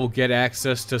rank, you'll get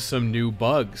access to some new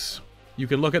bugs. You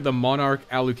can look at the Monarch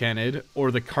Alucanid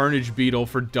or the Carnage Beetle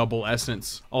for double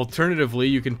essence. Alternatively,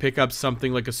 you can pick up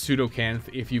something like a Pseudocanth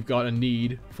if you've got a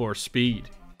need for speed.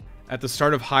 At the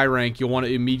start of high rank, you'll want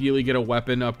to immediately get a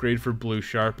weapon upgrade for blue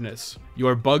sharpness.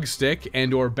 Your bug stick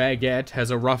and or baguette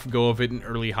has a rough go of it in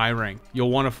early high rank.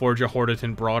 You'll want to forge a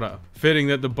Hortitan Brata. Fitting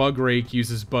that the bug rake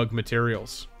uses bug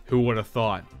materials. Who would have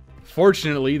thought?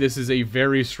 Fortunately, this is a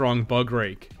very strong bug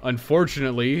rake.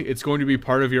 Unfortunately, it's going to be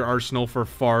part of your arsenal for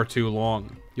far too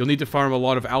long. You'll need to farm a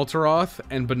lot of Alteroth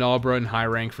and Banabra in high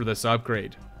rank for this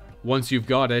upgrade. Once you've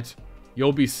got it,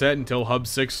 you'll be set until Hub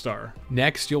 6-star.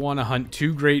 Next, you'll want to hunt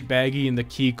 2 Great Baggy in the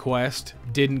key quest,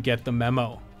 Didn't Get the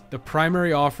Memo. The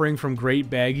primary offering from Great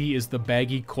Baggy is the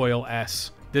Baggy Coil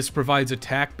S. This provides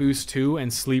attack boost 2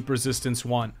 and sleep resistance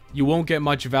 1. You won't get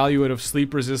much value out of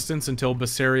sleep resistance until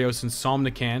Basarios and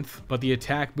Somnicanth, but the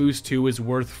attack boost 2 is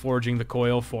worth forging the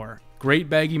coil for. Great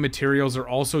Baggy materials are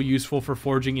also useful for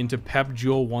forging into Pep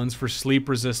Jewel 1s for sleep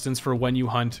resistance for when you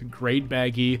hunt Great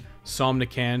Baggy,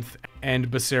 Somnicanth,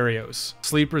 and Basarios.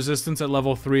 Sleep resistance at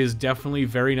level 3 is definitely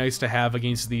very nice to have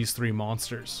against these 3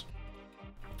 monsters.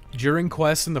 During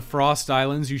quests in the Frost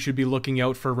Islands, you should be looking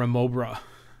out for Remobra.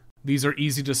 These are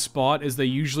easy to spot as they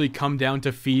usually come down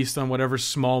to feast on whatever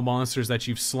small monsters that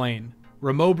you've slain.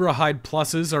 Remobra hide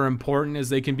pluses are important as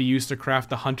they can be used to craft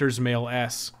the Hunter's Mail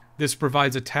S. This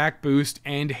provides attack boost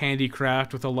and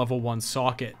handicraft with a level 1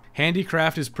 socket.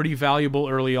 Handicraft is pretty valuable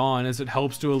early on as it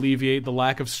helps to alleviate the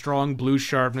lack of strong blue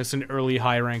sharpness in early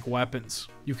high rank weapons.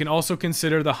 You can also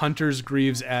consider the Hunter's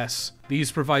Greaves S.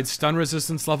 These provide stun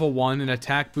resistance level 1 and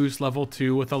attack boost level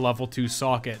 2 with a level 2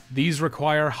 socket. These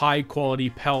require high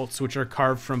quality pelts which are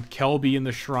carved from Kelby in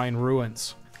the Shrine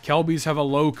Ruins. Kelbys have a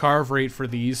low carve rate for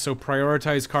these, so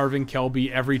prioritize carving Kelby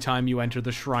every time you enter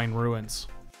the Shrine Ruins.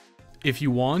 If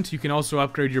you want, you can also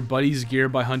upgrade your buddy's gear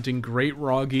by hunting Great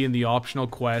Roggy in the optional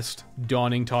quest,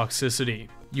 Dawning Toxicity.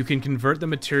 You can convert the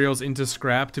materials into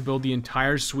scrap to build the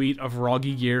entire suite of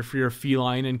Roggy gear for your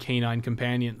feline and canine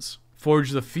companions. Forge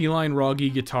the Feline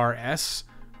Roggy Guitar S,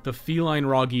 the Feline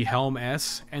Roggy Helm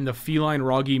S, and the Feline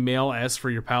Roggy Mail S for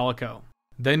your Palico.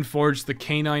 Then forge the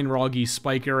Canine Roggy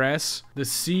Spiker S, the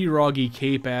Sea Roggy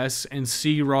Cape S, and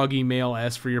Sea Roggy Mail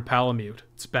S for your Palamute.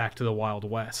 It's back to the Wild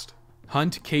West.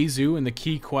 Hunt Khezu in the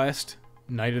key quest,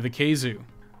 Night of the Khezu.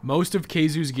 Most of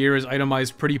Khezu's gear is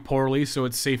itemized pretty poorly, so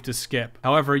it's safe to skip.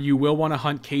 However, you will want to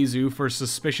hunt Khezu for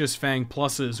Suspicious Fang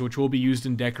pluses, which will be used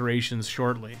in decorations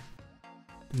shortly.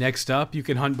 Next up, you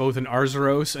can hunt both an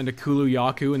Arzuros and a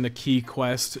Kuluyaku in the key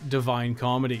quest, Divine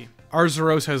Comedy.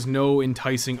 Arzuros has no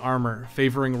enticing armor,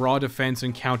 favoring raw defense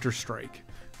and counter-strike.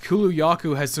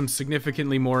 Kuluyaku has some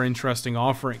significantly more interesting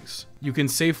offerings. You can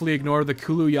safely ignore the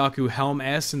Kuluyaku Helm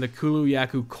S and the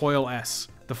Kuluyaku Coil S.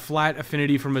 The flat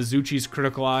affinity from Azuchi's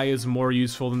Critical Eye is more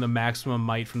useful than the maximum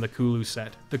might from the Kulu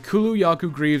set. The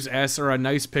Kuluyaku Greaves S are a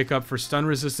nice pickup for Stun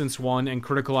Resistance 1 and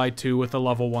Critical Eye 2 with a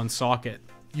level 1 socket.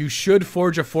 You should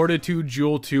forge a Fortitude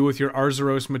Jewel 2 with your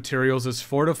Arzuros materials, as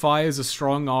Fortify is a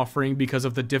strong offering because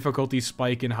of the difficulty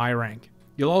spike in high rank.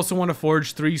 You'll also want to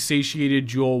forge 3 Satiated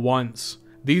Jewel 1s.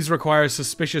 These require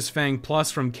Suspicious Fang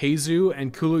Plus from Khezu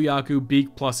and Kuluyaku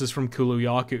Beak Pluses from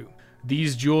Kuluyaku.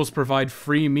 These jewels provide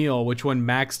free meal, which when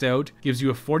maxed out, gives you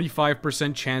a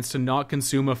 45% chance to not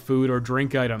consume a food or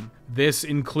drink item. This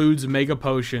includes Mega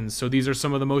Potions, so these are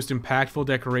some of the most impactful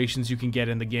decorations you can get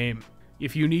in the game.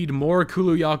 If you need more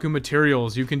Kuluyaku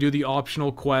materials, you can do the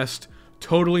optional quest,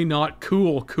 Totally Not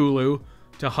Cool Kulu,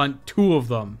 to hunt 2 of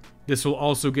them. This will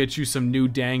also get you some new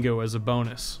Dango as a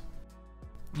bonus.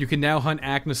 You can now hunt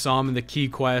Agnesom in the key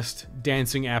quest,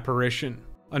 Dancing Apparition.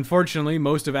 Unfortunately,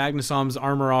 most of Agnesom's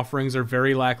armor offerings are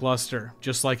very lackluster,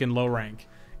 just like in low rank,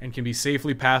 and can be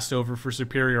safely passed over for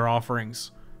superior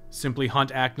offerings. Simply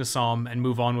hunt Agnesom and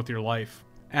move on with your life.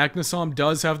 Agnesom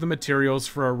does have the materials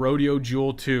for a Rodeo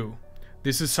Jewel 2.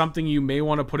 This is something you may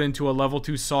want to put into a level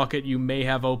 2 socket you may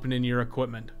have open in your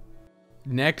equipment.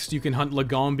 Next, you can hunt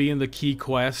Lagombi in the key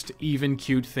quest, Even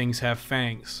Cute Things Have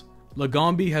Fangs.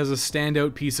 Lagombi has a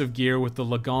standout piece of gear with the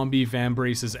Lagombi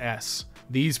Vambraces S.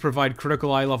 These provide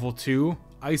Critical Eye level 2,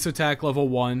 Ice Attack level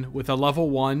 1 with a level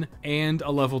 1 and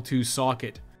a level 2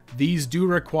 socket. These do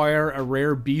require a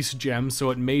rare beast gem,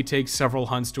 so it may take several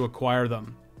hunts to acquire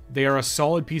them. They are a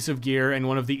solid piece of gear and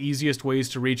one of the easiest ways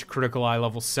to reach Critical Eye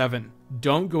level 7.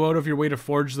 Don't go out of your way to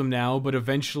forge them now, but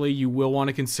eventually you will want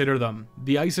to consider them.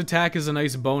 The Ice Attack is a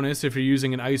nice bonus if you're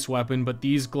using an ice weapon, but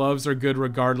these gloves are good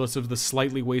regardless of the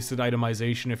slightly wasted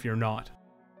itemization if you're not.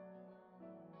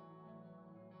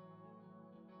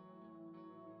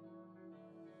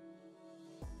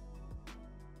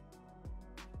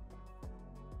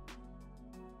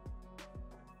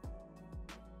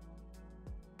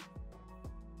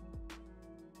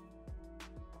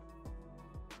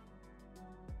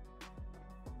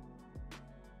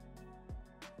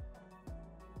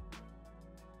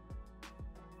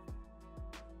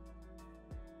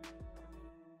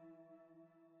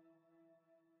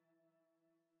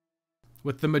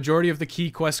 With the majority of the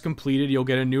key quests completed, you'll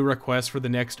get a new request for the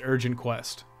next urgent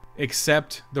quest.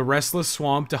 Accept the Restless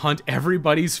Swamp to hunt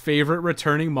everybody's favorite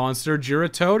returning monster,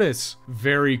 Giratodus.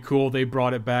 Very cool they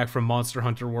brought it back from Monster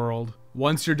Hunter World.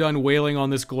 Once you're done wailing on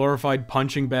this glorified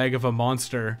punching bag of a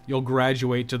monster, you'll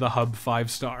graduate to the Hub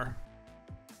 5-star.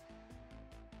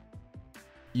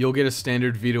 You'll get a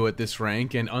standard veto at this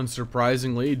rank, and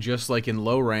unsurprisingly, just like in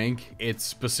low rank,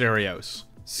 it's Basarios.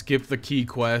 Skip the key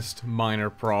quest,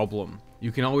 minor problem.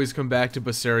 You can always come back to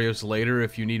Basarios later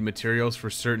if you need materials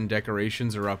for certain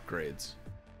decorations or upgrades.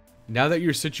 Now that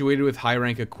you're situated with high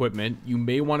rank equipment, you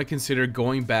may want to consider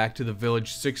going back to the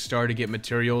village 6-star to get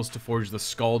materials to forge the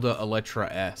Skalda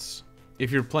Electra S. If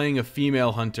you're playing a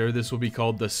female hunter, this will be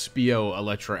called the Spio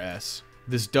Electra S.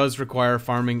 This does require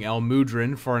farming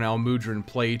Almudron for an Almudron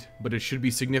plate, but it should be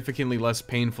significantly less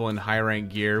painful in high rank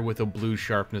gear with a blue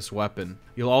sharpness weapon.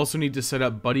 You'll also need to set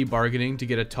up buddy bargaining to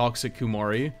get a Toxic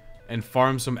Kumori, and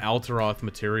farm some Alteroth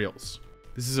materials.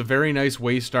 This is a very nice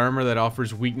waist armor that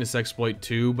offers Weakness Exploit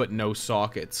 2, but no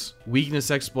sockets. Weakness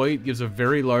Exploit gives a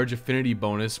very large affinity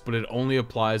bonus, but it only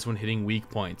applies when hitting weak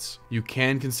points. You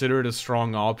can consider it a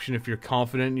strong option if you're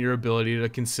confident in your ability to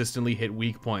consistently hit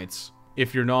weak points.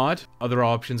 If you're not, other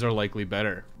options are likely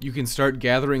better. You can start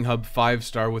Gathering Hub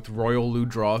 5-star with Royal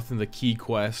Ludroth in the key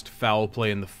quest, Foul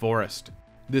Play in the Forest.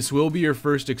 This will be your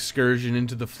first excursion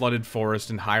into the Flooded Forest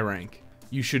in high rank.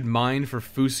 You should mine for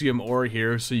Fusium ore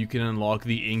here so you can unlock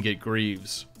the Ingot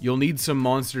Greaves. You'll need some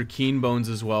monster keen bones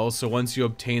as well, so once you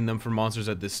obtain them from monsters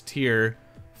at this tier,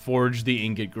 forge the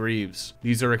Ingot Greaves.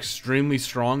 These are extremely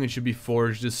strong and should be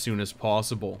forged as soon as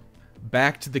possible.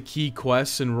 Back to the key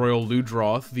quests in Royal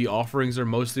Ludroth, the offerings are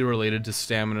mostly related to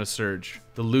Stamina Surge.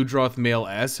 The Ludroth Male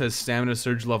S has Stamina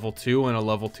Surge level 2 and a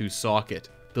level 2 socket.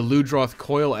 The Ludroth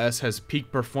Coil S has Peak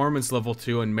Performance level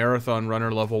 2 and Marathon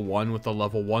Runner level 1 with a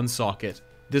level 1 socket.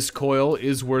 This coil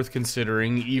is worth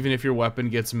considering even if your weapon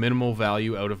gets minimal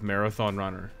value out of Marathon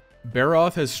Runner.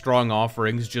 Baroth has strong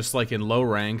offerings just like in low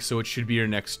rank, so it should be your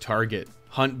next target.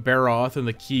 Hunt Baroth in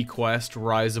the key quest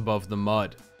Rise Above the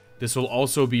Mud. This will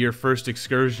also be your first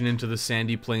excursion into the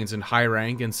Sandy Plains in high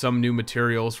rank, and some new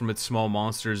materials from its small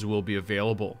monsters will be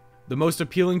available. The most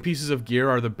appealing pieces of gear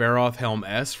are the Baroth Helm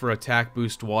S for Attack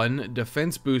Boost 1,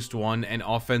 Defense Boost 1, and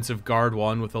Offensive Guard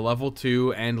 1 with a level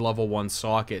 2 and level 1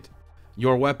 socket.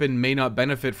 Your weapon may not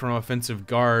benefit from Offensive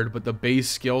Guard, but the base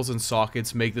skills and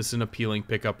sockets make this an appealing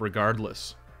pickup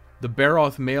regardless. The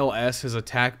Baroth Male S has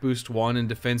Attack Boost 1 and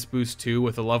Defense Boost 2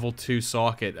 with a level 2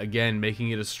 socket, again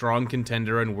making it a strong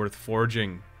contender and worth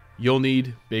forging. You'll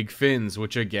need Big Fins,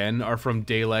 which again are from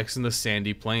Dalex in the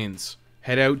Sandy Plains.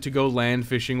 Head out to go land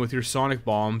fishing with your sonic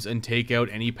bombs and take out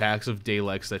any packs of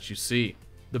Dalex that you see.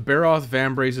 The Baroth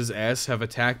Vambraces S have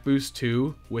Attack Boost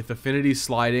 2 with Affinity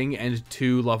Sliding and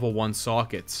 2 level 1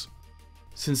 sockets.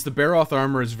 Since the Baroth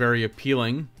armor is very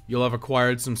appealing, you'll have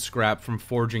acquired some scrap from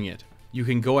forging it. You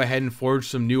can go ahead and forge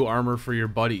some new armor for your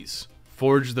buddies.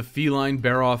 Forge the Feline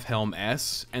Baroth Helm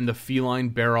S and the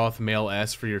Feline Baroth Male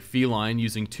S for your feline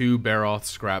using 2 Baroth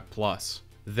Scrap Plus.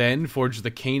 Then forge the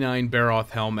Canine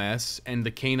Baroth Helm S and the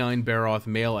Canine Baroth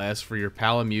Male S for your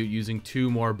Palamute using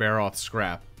 2 more Baroth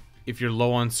scrap. If you're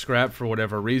low on scrap for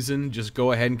whatever reason, just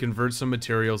go ahead and convert some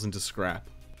materials into scrap.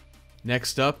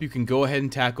 Next up, you can go ahead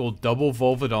and tackle Double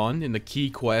Volvidon in the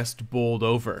key quest Bowled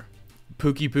Over.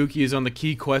 Pookie Pookie is on the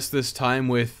key quest this time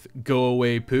with Go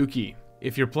Away Pookie.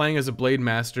 If you're playing as a Blade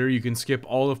Master, you can skip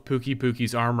all of Pookie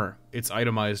Pookie's armor. It's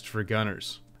itemized for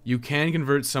gunners. You can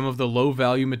convert some of the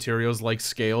low-value materials like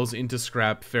scales into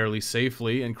scrap fairly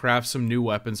safely and craft some new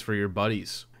weapons for your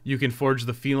buddies. You can forge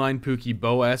the Feline Pookie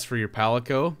Bow S for your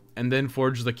Palico, and then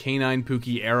forge the Canine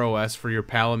Pookie Arrow S for your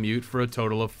Palamute for a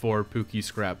total of 4 Pookie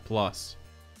Scrap Plus.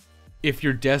 If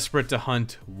you're desperate to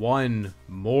hunt one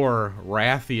more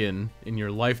Rathian in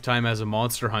your lifetime as a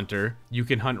monster hunter, you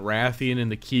can hunt Rathian in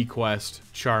the key quest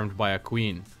Charmed by a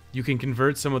Queen. You can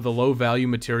convert some of the low-value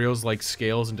materials like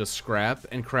scales into scrap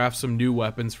and craft some new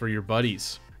weapons for your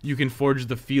buddies. You can forge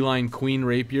the Feline Queen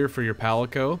Rapier for your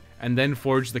Palico, and then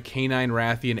forge the Canine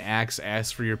Rathian Axe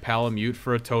S for your Palamute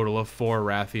for a total of 4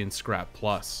 Rathian Scrap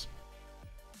Plus.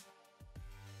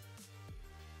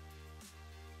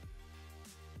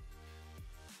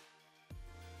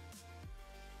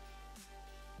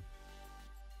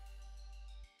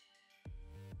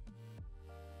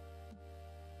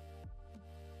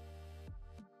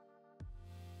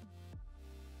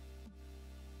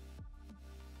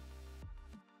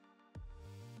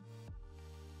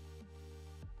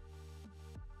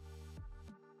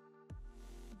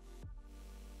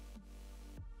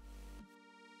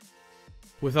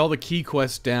 With all the key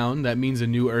quests down, that means a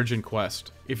new urgent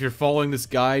quest. If you're following this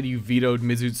guide, you vetoed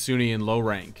Mizutsune in low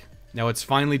rank. Now it's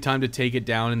finally time to take it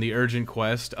down in the urgent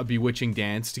quest, A Bewitching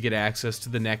Dance, to get access to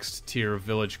the next tier of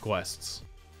village quests.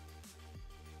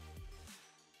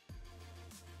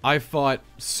 I've fought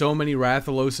so many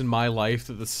Rathalos in my life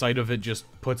that the sight of it just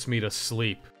puts me to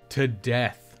sleep. To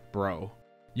death, bro.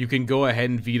 You can go ahead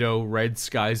and veto Red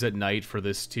Skies at Night for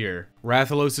this tier.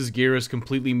 Rathalos' gear is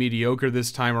completely mediocre this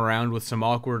time around with some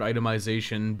awkward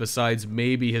itemization, besides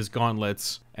maybe his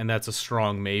gauntlets, and that's a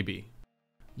strong maybe.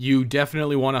 You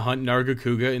definitely want to hunt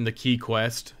Nargacuga in the key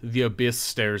quest, The Abyss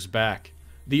Stares Back.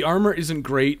 The armor isn't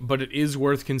great, but it is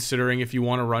worth considering if you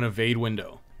want to run Evade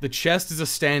Window. The chest is a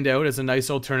standout as a nice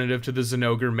alternative to the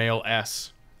Zinogre Male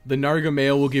S. The Narga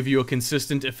Male will give you a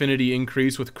consistent affinity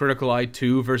increase with Critical Eye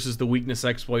 2 versus the weakness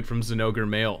exploit from Zinogre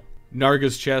Male.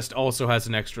 Narga's chest also has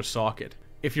an extra socket.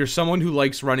 If you're someone who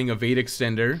likes running Evade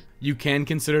Extender, you can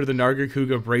consider the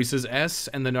Nargacuga Braces S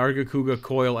and the Nargacuga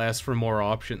Coil S for more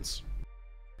options.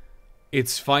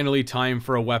 It's finally time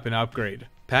for a weapon upgrade.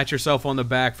 Pat yourself on the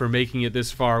back for making it this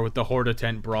far with the Horda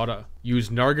Tent Brata. Use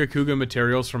Nargacuga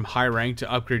materials from high rank to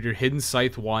upgrade your Hidden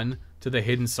Scythe 1 to the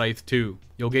Hidden Scythe 2.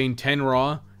 You'll gain 10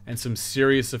 raw and some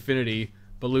serious affinity,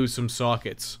 but lose some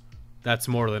sockets. That's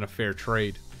more than a fair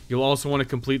trade. You'll also want to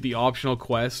complete the optional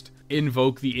quest,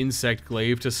 Invoke the Insect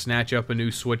Glaive, to snatch up a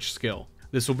new switch skill.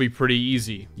 This will be pretty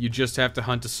easy. You just have to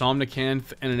hunt a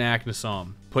Somnicanth and an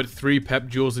Acnosom. Put 3 pep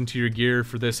jewels into your gear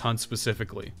for this hunt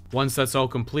specifically. Once that's all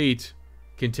complete,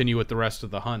 continue with the rest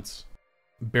of the hunts.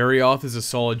 Barioth is a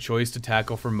solid choice to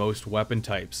tackle for most weapon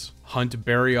types. Hunt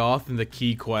Barioth in the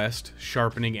key quest,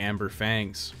 Sharpening Amber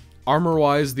Fangs.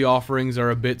 Armor-wise, the offerings are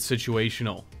a bit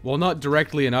situational. While not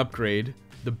directly an upgrade,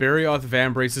 the Barioth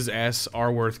Vambraces S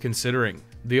are worth considering.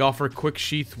 They offer Quick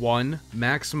Sheath 1,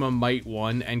 Maximum Might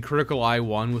 1, and Critical Eye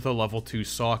 1 with a level 2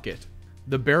 socket.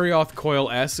 The Barioth Coil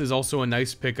S is also a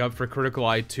nice pickup for Critical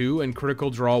Eye 2 and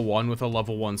Critical Draw 1 with a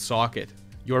level 1 socket.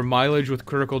 Your mileage with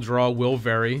Critical Draw will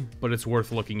vary, but it's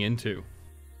worth looking into.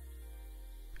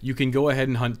 You can go ahead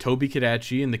and hunt Tobi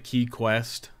Kadachi in the key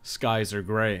quest, Skies Are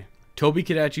Grey. Tobi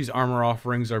Kadachi's armor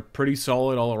offerings are pretty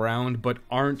solid all around, but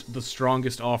aren't the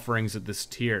strongest offerings at this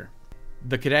tier.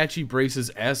 The Kadachi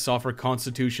Braces S offer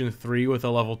Constitution 3 with a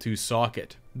level 2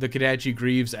 socket. The Kadachi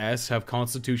Greaves S have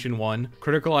Constitution 1,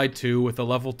 Critical Eye 2 with a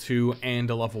level 2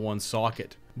 and a level 1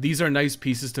 socket. These are nice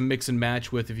pieces to mix and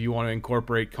match with if you want to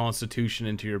incorporate Constitution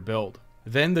into your build.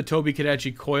 Then the Tobi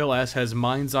Kadachi Coil S has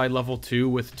Mind's Eye level 2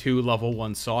 with 2 level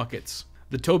 1 sockets.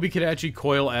 The Tobi Kadachi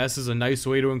Coil S is a nice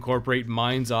way to incorporate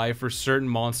Mind's Eye for certain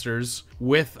monsters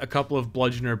with a couple of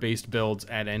Bludgeoner based builds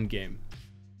at endgame.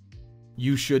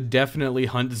 You should definitely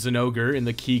hunt Zinogre in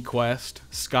the key quest,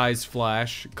 Skies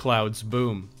Flash, Clouds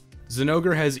Boom.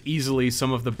 Zinogre has easily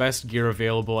some of the best gear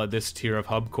available at this tier of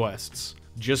hub quests.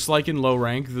 Just like in low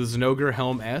rank, the Zinogre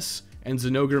Helm S and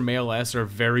Zinogre Mail S are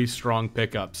very strong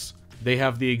pickups. They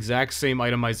have the exact same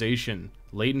itemization,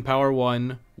 Latent Power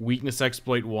 1, Weakness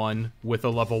Exploit 1, with a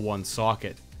level 1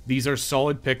 socket. These are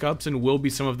solid pickups and will be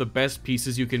some of the best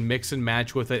pieces you can mix and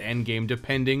match with at endgame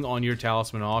depending on your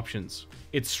talisman options.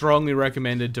 It's strongly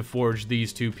recommended to forge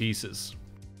these two pieces.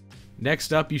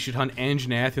 Next up, you should hunt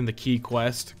Anjanath in the key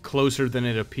quest, Closer Than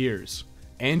It Appears.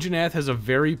 Anjanath has a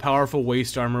very powerful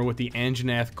waist armor with the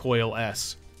Anjanath Coil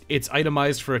S. It's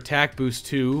itemized for attack boost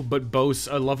 2, but boasts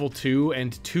a level 2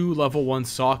 and 2 level 1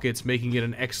 sockets, making it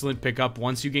an excellent pickup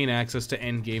once you gain access to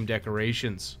endgame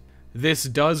decorations. This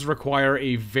does require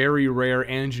a very rare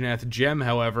Anjanath gem,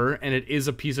 however, and it is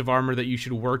a piece of armor that you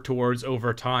should work towards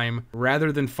over time,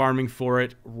 rather than farming for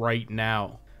it right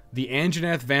now. The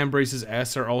Anjanath Vambraces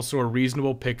S are also a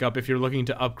reasonable pickup if you're looking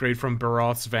to upgrade from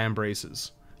Baroth's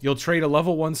Vambraces. You'll trade a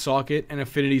level 1 socket and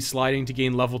affinity sliding to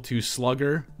gain level 2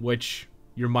 Slugger, which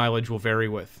your mileage will vary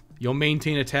with. You'll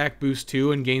maintain attack boost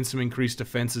 2 and gain some increased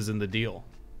defenses in the deal.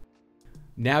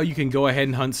 Now you can go ahead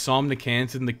and hunt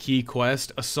Somnicanth in the key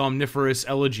quest, A Somniferous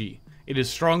Elegy. It is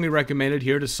strongly recommended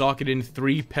here to socket in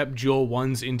 3 Pep Jewel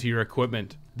 1s into your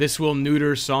equipment. This will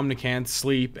neuter Somnicanth's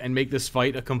sleep and make this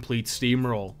fight a complete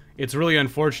steamroll. It's really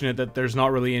unfortunate that there's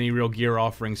not really any real gear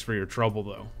offerings for your trouble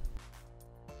though.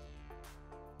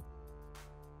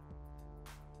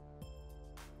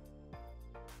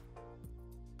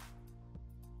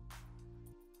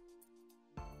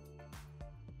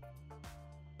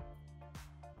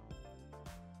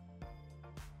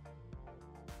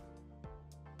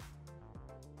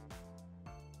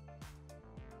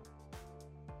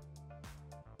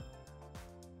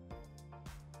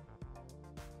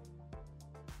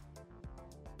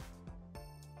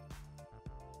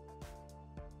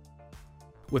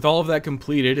 With all of that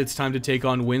completed, it's time to take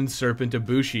on Wind Serpent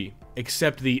Ibushi.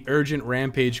 Accept the urgent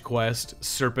rampage quest,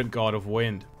 Serpent God of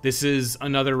Wind. This is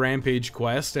another rampage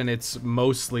quest, and it's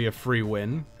mostly a free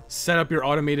win. Set up your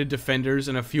automated defenders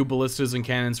and a few ballistas and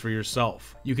cannons for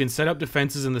yourself. You can set up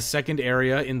defenses in the second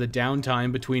area in the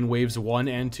downtime between waves 1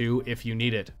 and 2 if you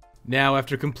need it. Now,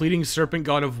 after completing Serpent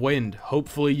God of Wind,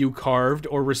 hopefully you carved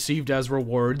or received as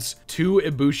rewards 2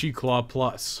 Ibushi Claw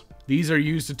Plus. These are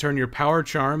used to turn your Power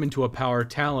Charm into a Power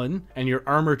Talon, and your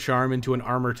Armor Charm into an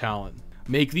Armor Talon.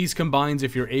 Make these combines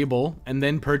if you're able, and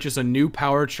then purchase a new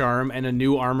Power Charm and a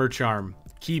new Armor Charm.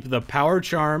 Keep the Power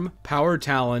Charm, Power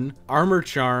Talon, Armor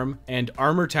Charm, and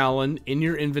Armor Talon in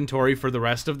your inventory for the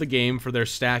rest of the game for their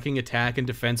stacking attack and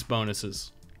defense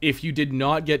bonuses. If you did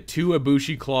not get 2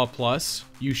 Ibushi Claw Plus,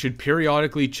 you should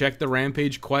periodically check the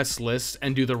Rampage quest list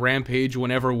and do the Rampage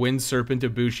whenever Wind Serpent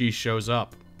Ibushi shows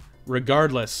up.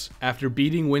 Regardless, after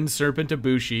beating Wind Serpent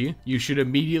Ibushi, you should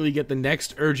immediately get the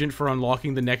next urgent for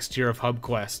unlocking the next tier of hub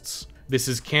quests. This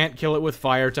is Can't Kill It With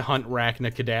Fire to hunt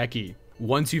Rachna Kadaki.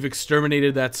 Once you've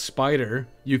exterminated that spider,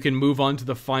 you can move on to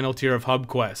the final tier of hub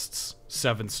quests,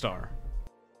 7-star.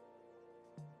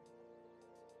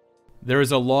 There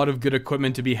is a lot of good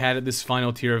equipment to be had at this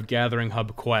final tier of gathering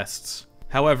hub quests.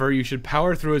 However, you should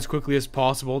power through as quickly as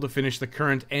possible to finish the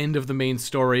current end of the main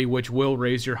story, which will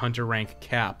raise your hunter rank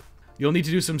cap. You'll need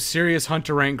to do some serious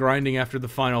hunter rank grinding after the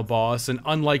final boss, and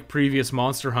unlike previous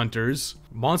Monster Hunters,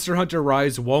 Monster Hunter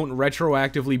Rise won't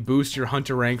retroactively boost your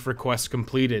hunter rank for quests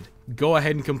completed. Go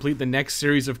ahead and complete the next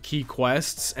series of key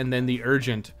quests, and then the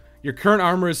urgent. Your current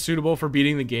armor is suitable for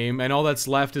beating the game, and all that's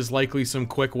left is likely some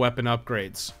quick weapon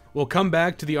upgrades. We'll come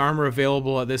back to the armor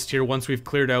available at this tier once we've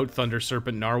cleared out Thunder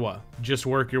Serpent Narwa. Just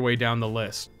work your way down the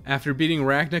list. After beating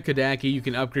Rachna Kadaki, you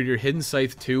can upgrade your Hidden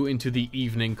Scythe 2 into the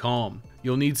Evening Calm.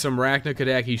 You'll need some Rachna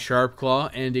Kadaki Sharp Claw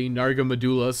and a Narga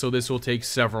Medulla, so this will take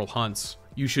several hunts.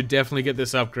 You should definitely get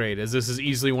this upgrade, as this is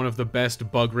easily one of the best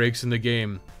bug rakes in the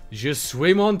game. Je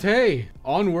suis monté!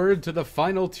 Onward to the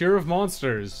final tier of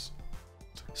monsters.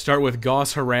 Start with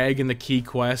Gos Harag in the key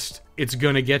quest, It's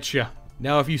Gonna Get Ya.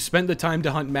 Now, if you spent the time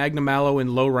to hunt Magna Mallow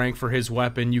in low rank for his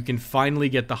weapon, you can finally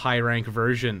get the high rank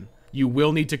version. You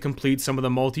will need to complete some of the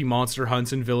multi-monster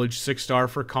hunts in Village 6-star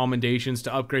for commendations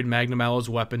to upgrade Magna Mallow's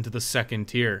weapon to the 2nd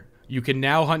tier. You can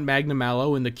now hunt Magna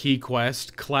Mallow in the key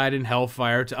quest, Clad in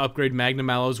Hellfire, to upgrade Magna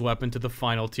Mallow's weapon to the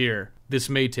final tier. This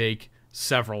may take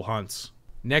several hunts.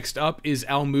 Next up is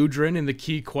Almudryn in the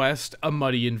key quest, A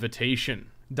Muddy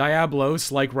Invitation.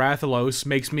 Diablos, like Rathalos,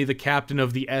 makes me the captain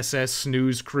of the SS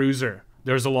Snooze Cruiser.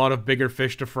 There's a lot of bigger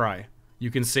fish to fry.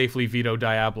 You can safely veto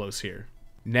Diablos here.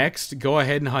 Next, go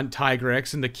ahead and hunt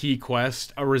Tigrex in the key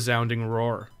quest, A Resounding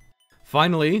Roar.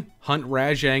 Finally, hunt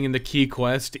Rajang in the key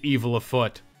quest, Evil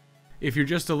Afoot. If you're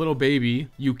just a little baby,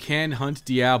 you can hunt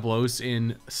Diablos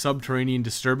in Subterranean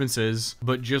Disturbances,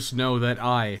 but just know that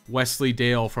I, Wesley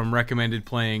Dale from Recommended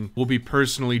Playing, will be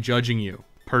personally judging you.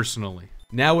 Personally.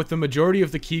 Now, with the majority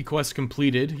of the key quests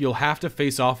completed, you'll have to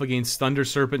face off against Thunder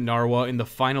Serpent Narwa in the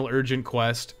final urgent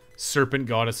quest, Serpent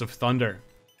Goddess of Thunder.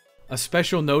 A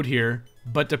special note here,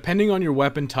 but depending on your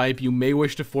weapon type, you may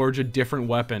wish to forge a different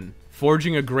weapon.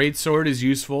 Forging a greatsword is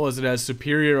useful as it has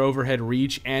superior overhead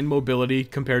reach and mobility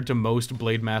compared to most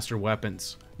Blademaster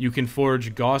weapons. You can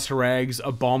forge Gos Harag's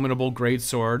Abominable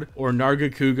Greatsword or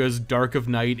Nargacuga's Dark of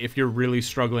Night if you're really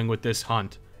struggling with this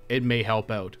hunt. It may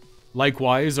help out.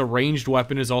 Likewise, a ranged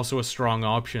weapon is also a strong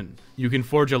option. You can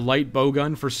forge a light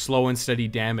bowgun for slow and steady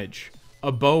damage.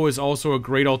 A bow is also a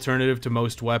great alternative to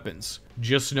most weapons.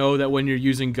 Just know that when you're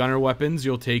using gunner weapons,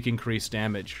 you'll take increased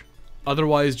damage.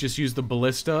 Otherwise, just use the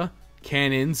ballista,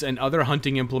 cannons, and other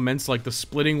hunting implements like the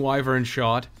Splitting Wyvern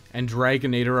Shot and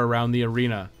Dragonator around the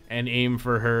arena, and aim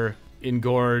for her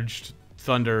engorged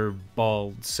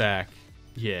thunderball sack.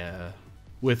 Yeah.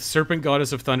 With Serpent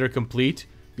Goddess of Thunder complete,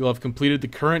 you'll have completed the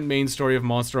current main story of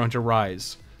Monster Hunter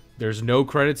Rise. There's no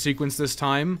credit sequence this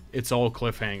time, it's all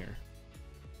cliffhanger.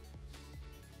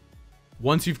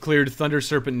 Once you've cleared Thunder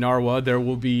Serpent Narwa, there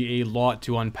will be a lot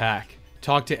to unpack.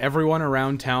 Talk to everyone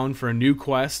around town for new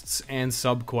quests and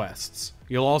sub-quests.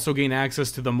 You'll also gain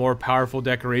access to the more powerful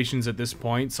decorations at this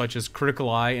point, such as Critical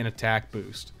Eye and Attack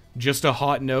Boost. Just a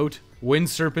hot note, Wind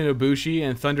Serpent Ibushi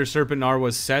and Thunder Serpent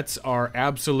Narwa's sets are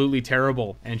absolutely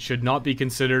terrible and should not be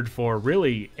considered for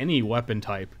really any weapon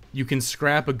type. You can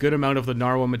scrap a good amount of the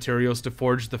Narwa materials to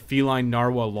forge the Feline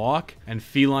Narwa Lock and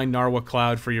Feline Narwa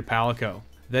Cloud for your Palico.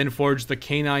 Then forge the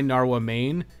Canine Narwa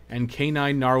Mane and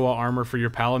Canine Narwa Armor for your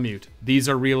Palamute. These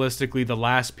are realistically the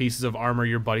last pieces of armor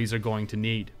your buddies are going to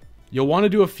need. You'll want to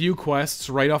do a few quests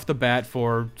right off the bat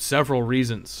for several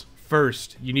reasons.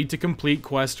 First, you need to complete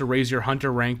quests to raise your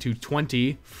hunter rank to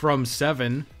 20 from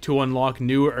 7 to unlock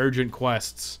new urgent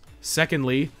quests.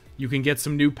 Secondly, you can get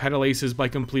some new Petalaces by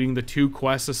completing the 2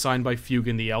 quests assigned by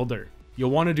Fugan the Elder.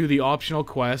 You'll want to do the optional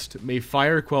quest, May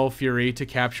Fire Quell Fury, to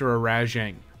capture a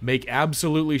Rajang. Make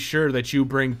absolutely sure that you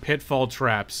bring Pitfall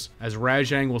Traps, as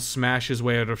Rajang will smash his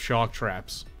way out of shock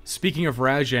traps. Speaking of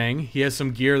Rajang, he has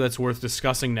some gear that's worth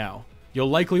discussing now. You'll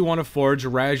likely want to forge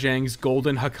Rajang's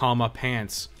Golden Hakama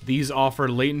Pants. These offer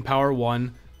Latent Power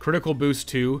 1, Critical Boost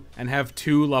 2, and have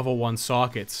 2 level 1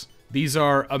 sockets. These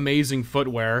are amazing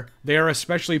footwear. They are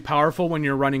especially powerful when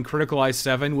you're running Critical Eye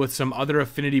 7 with some other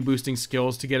affinity boosting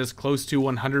skills to get as close to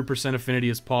 100% affinity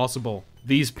as possible.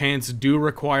 These pants do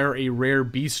require a rare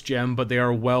beast gem, but they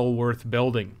are well worth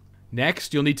building.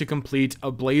 Next, you'll need to complete A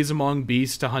Blaze Among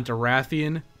Beasts to hunt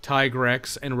Arathian,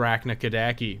 Tigrex, and Rachna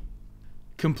Kadaki.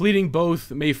 Completing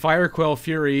both May Fire Quell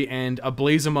Fury and A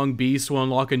Blaze Among Beasts will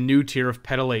unlock a new tier of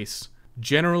Petalace.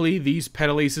 Generally, these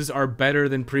Petalaces are better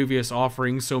than previous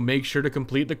offerings, so make sure to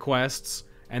complete the quests,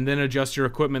 and then adjust your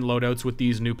equipment loadouts with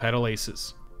these new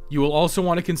Petalaces. You will also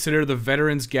want to consider the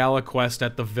Veterans Gala quest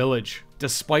at the village.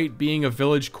 Despite being a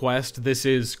village quest, this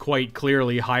is quite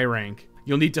clearly high rank.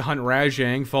 You'll need to hunt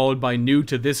Rajang, followed by new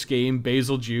to this game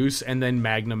Basil Juice, and then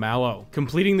Magna Mallow.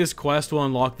 Completing this quest will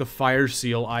unlock the Fire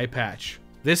Seal eye patch.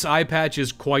 This eye patch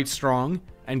is quite strong,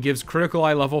 and gives critical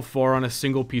eye level 4 on a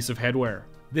single piece of headwear.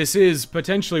 This is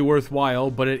potentially worthwhile,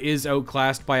 but it is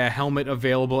outclassed by a helmet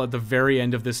available at the very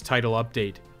end of this title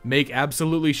update. Make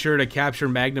absolutely sure to capture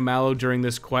Magna Mallow during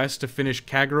this quest to finish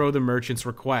Kagero the Merchant's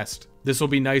request. This will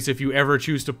be nice if you ever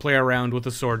choose to play around with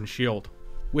a sword and shield.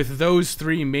 With those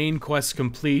 3 main quests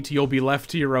complete, you'll be left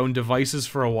to your own devices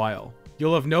for a while.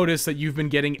 You'll have noticed that you've been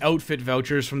getting outfit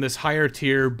vouchers from this higher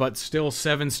tier but still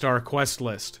 7-star quest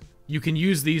list. You can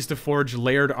use these to forge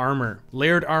layered armor.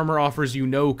 Layered armor offers you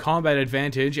no combat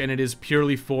advantage, and it is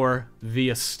purely for the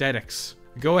aesthetics.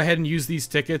 Go ahead and use these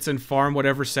tickets and farm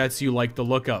whatever sets you like the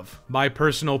look of. My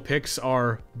personal picks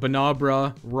are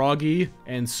Banabra, Rogi,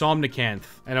 and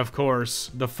Somnicanth, and of course,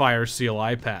 the Fire Seal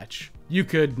eye patch. You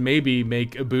could maybe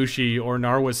make Ibushi or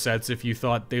Narwa sets if you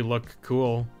thought they look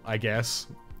cool, I guess.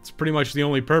 It's pretty much the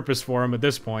only purpose for them at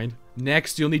this point.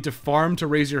 Next, you'll need to farm to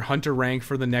raise your hunter rank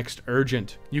for the next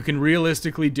Urgent. You can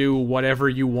realistically do whatever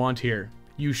you want here.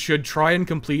 You should try and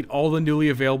complete all the newly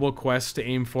available quests to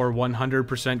aim for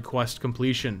 100% quest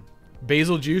completion.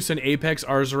 Basil Juice and Apex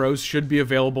Arzuros should be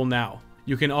available now.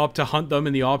 You can opt to hunt them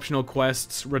in the optional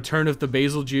quests Return of the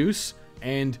Basil Juice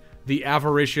and the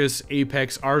Avaricious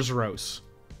Apex Arzuros.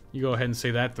 You go ahead and say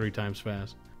that 3 times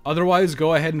fast. Otherwise,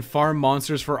 go ahead and farm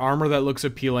monsters for armor that looks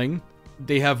appealing.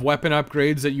 They have weapon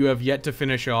upgrades that you have yet to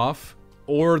finish off,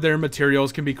 or their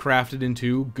materials can be crafted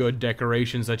into good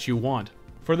decorations that you want.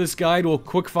 For this guide, we'll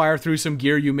quickfire through some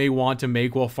gear you may want to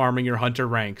make while farming your hunter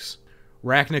ranks.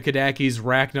 Rachna Kadaki's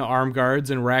Rachna Arm Guards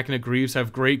and Rachna Greaves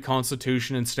have great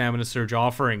constitution and stamina surge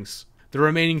offerings. The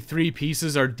remaining 3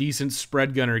 pieces are decent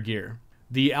spread gunner gear.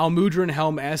 The Almudron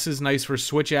Helm S is nice for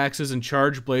switch axes and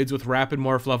charge blades with Rapid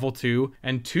Morph level 2,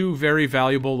 and 2 very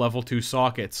valuable level 2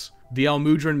 sockets. The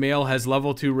Almudron Mail has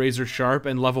level 2 Razor Sharp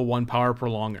and level 1 Power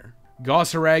Prolonger.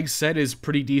 Gossarag's set is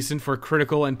pretty decent for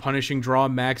critical and punishing draw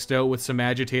maxed out with some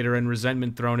Agitator and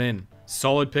Resentment thrown in.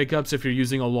 Solid pickups if you're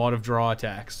using a lot of draw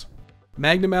attacks.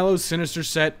 Magna Mallow's Sinister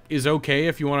set is okay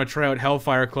if you want to try out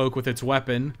Hellfire Cloak with its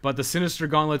weapon, but the Sinister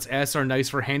Gauntlets S are nice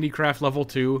for Handicraft level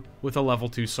 2 with a level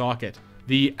 2 socket.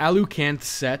 The Alucanth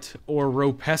set, or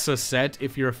Ropessa set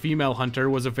if you're a female hunter,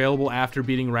 was available after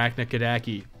beating Rachna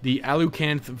Kadaki. The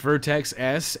Alucanth Vertex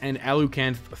S and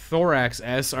Alucanth Thorax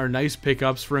S are nice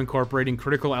pickups for incorporating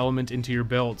Critical Element into your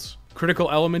builds. Critical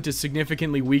Element is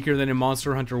significantly weaker than in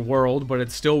Monster Hunter World, but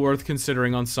it's still worth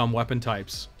considering on some weapon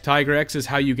types. Tigrex is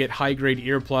how you get high-grade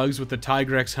earplugs with the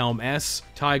Tigrex Helm S,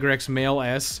 Tigrex Mail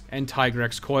S, and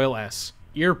Tigrex Coil S.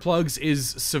 Earplugs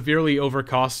is severely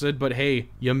overcosted, but hey,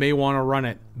 you may want to run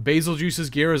it. Basil Juice's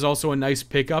gear is also a nice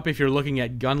pickup if you're looking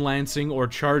at gun lancing or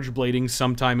charge blading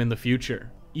sometime in the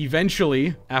future.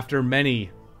 Eventually, after many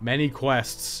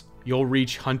quests, you'll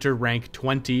reach Hunter rank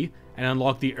 20 and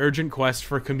unlock the urgent quest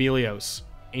for Chameleos,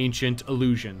 Ancient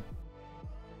Illusion.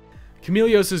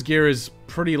 Chameleos' gear is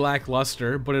pretty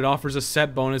lackluster, but it offers a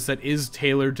set bonus that is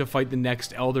tailored to fight the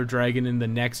next Elder Dragon in the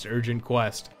next urgent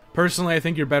quest. Personally, I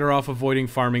think you're better off avoiding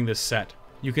farming this set.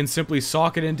 You can simply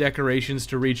socket in decorations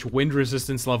to reach Wind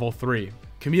Resistance level 3.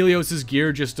 Chameleos'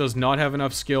 gear just does not have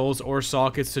enough skills or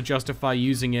sockets to justify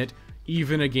using it,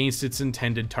 even against its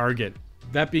intended target.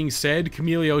 That being said,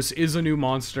 Chameleos is a new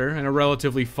monster and a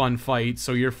relatively fun fight,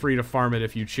 so you're free to farm it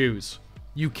if you choose.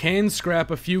 You can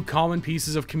scrap a few common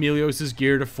pieces of Chameleos'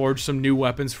 gear to forge some new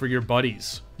weapons for your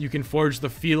buddies. You can forge the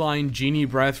Feline Genie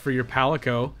Breath for your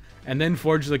Palico, and then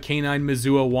forge the Canine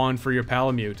Mizua Wand for your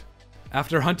Palamute.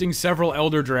 After hunting several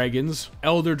Elder Dragons,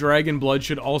 Elder Dragon Blood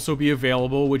should also be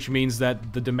available, which means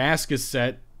that the Damascus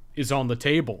set is on the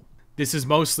table. This is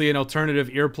mostly an alternative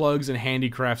earplugs and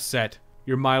handicraft set.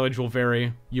 Your mileage will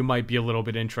vary, you might be a little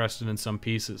bit interested in some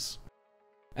pieces.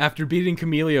 After beating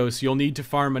Chameleos, you'll need to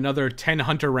farm another 10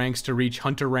 hunter ranks to reach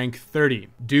hunter rank 30.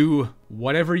 Do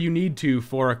whatever you need to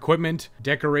for equipment,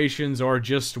 decorations, or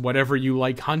just whatever you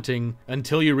like hunting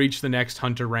until you reach the next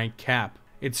hunter rank cap.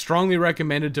 It's strongly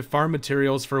recommended to farm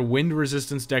materials for wind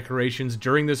resistance decorations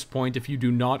during this point if you do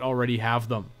not already have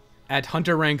them. At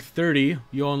hunter rank 30,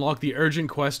 you'll unlock the urgent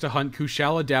quest to hunt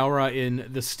Kushala Daora in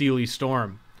the Steely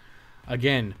Storm.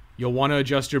 Again, you'll want to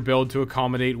adjust your build to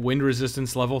accommodate wind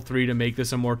resistance level 3 to make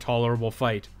this a more tolerable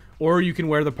fight. Or you can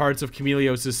wear the parts of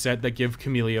Chameleos' set that give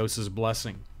Chameleos'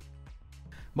 blessing.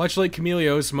 Much like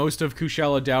Chameleos, most of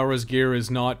Kushala Daora's gear is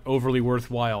not overly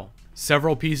worthwhile.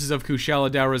 Several pieces of Kushala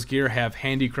Daora's gear have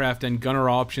handicraft and gunner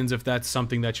options if that's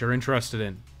something that you're interested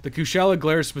in. The Kushala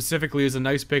Glaive specifically is a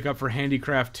nice pickup for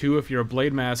Handicraft 2 if you're a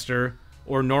Blade Master,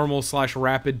 or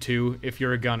Normal/Rapid 2 if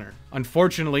you're a Gunner.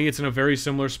 Unfortunately, it's in a very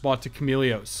similar spot to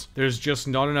Chameleos. There's just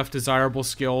not enough desirable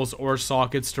skills or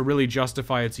sockets to really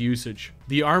justify its usage.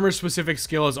 The armor-specific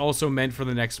skill is also meant for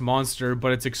the next monster,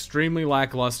 but it's extremely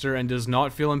lackluster and does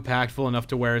not feel impactful enough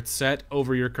to wear its set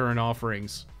over your current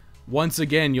offerings. Once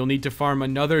again, you'll need to farm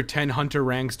another 10 Hunter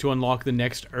ranks to unlock the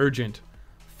next Urgent.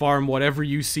 Farm whatever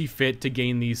you see fit to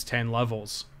gain these 10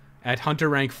 levels. At Hunter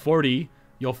rank 40,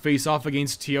 you'll face off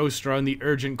against Teostra in the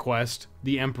Urgent quest,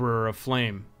 the Emperor of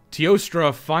Flame.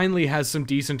 Teostra finally has some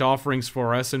decent offerings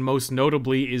for us, and most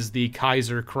notably is the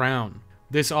Kaiser Crown.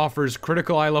 This offers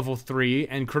critical eye level 3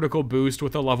 and critical boost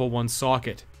with a level 1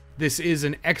 socket. This is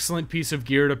an excellent piece of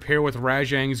gear to pair with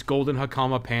Rajang's Golden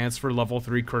Hakama pants for level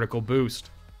 3 critical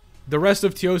boost. The rest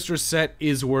of Teostra's set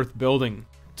is worth building.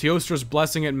 Teostra's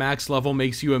Blessing at max level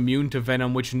makes you immune to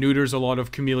Venom, which neuters a lot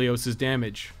of Chameleos'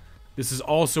 damage. This is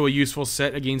also a useful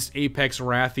set against Apex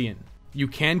Rathian. You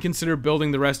can consider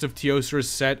building the rest of Teostra's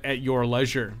set at your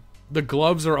leisure. The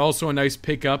gloves are also a nice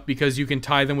pickup because you can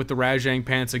tie them with the Rajang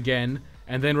pants again,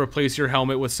 and then replace your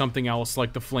helmet with something else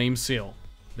like the Flame Seal.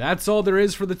 That's all there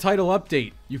is for the title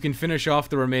update. You can finish off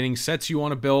the remaining sets you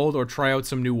want to build or try out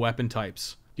some new weapon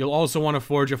types. You'll also want to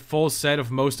forge a full set of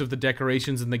most of the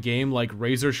decorations in the game like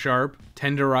Razor Sharp,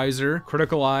 Tenderizer,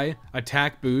 Critical Eye,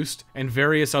 Attack Boost, and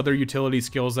various other utility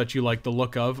skills that you like the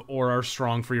look of or are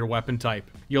strong for your weapon type.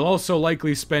 You'll also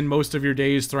likely spend most of your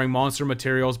days throwing monster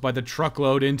materials by the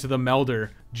truckload into the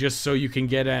melder, just so you can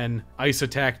get an Ice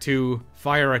Attack 2,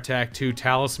 Fire Attack 2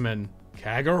 talisman.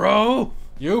 Kagero,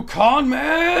 you con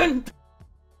man!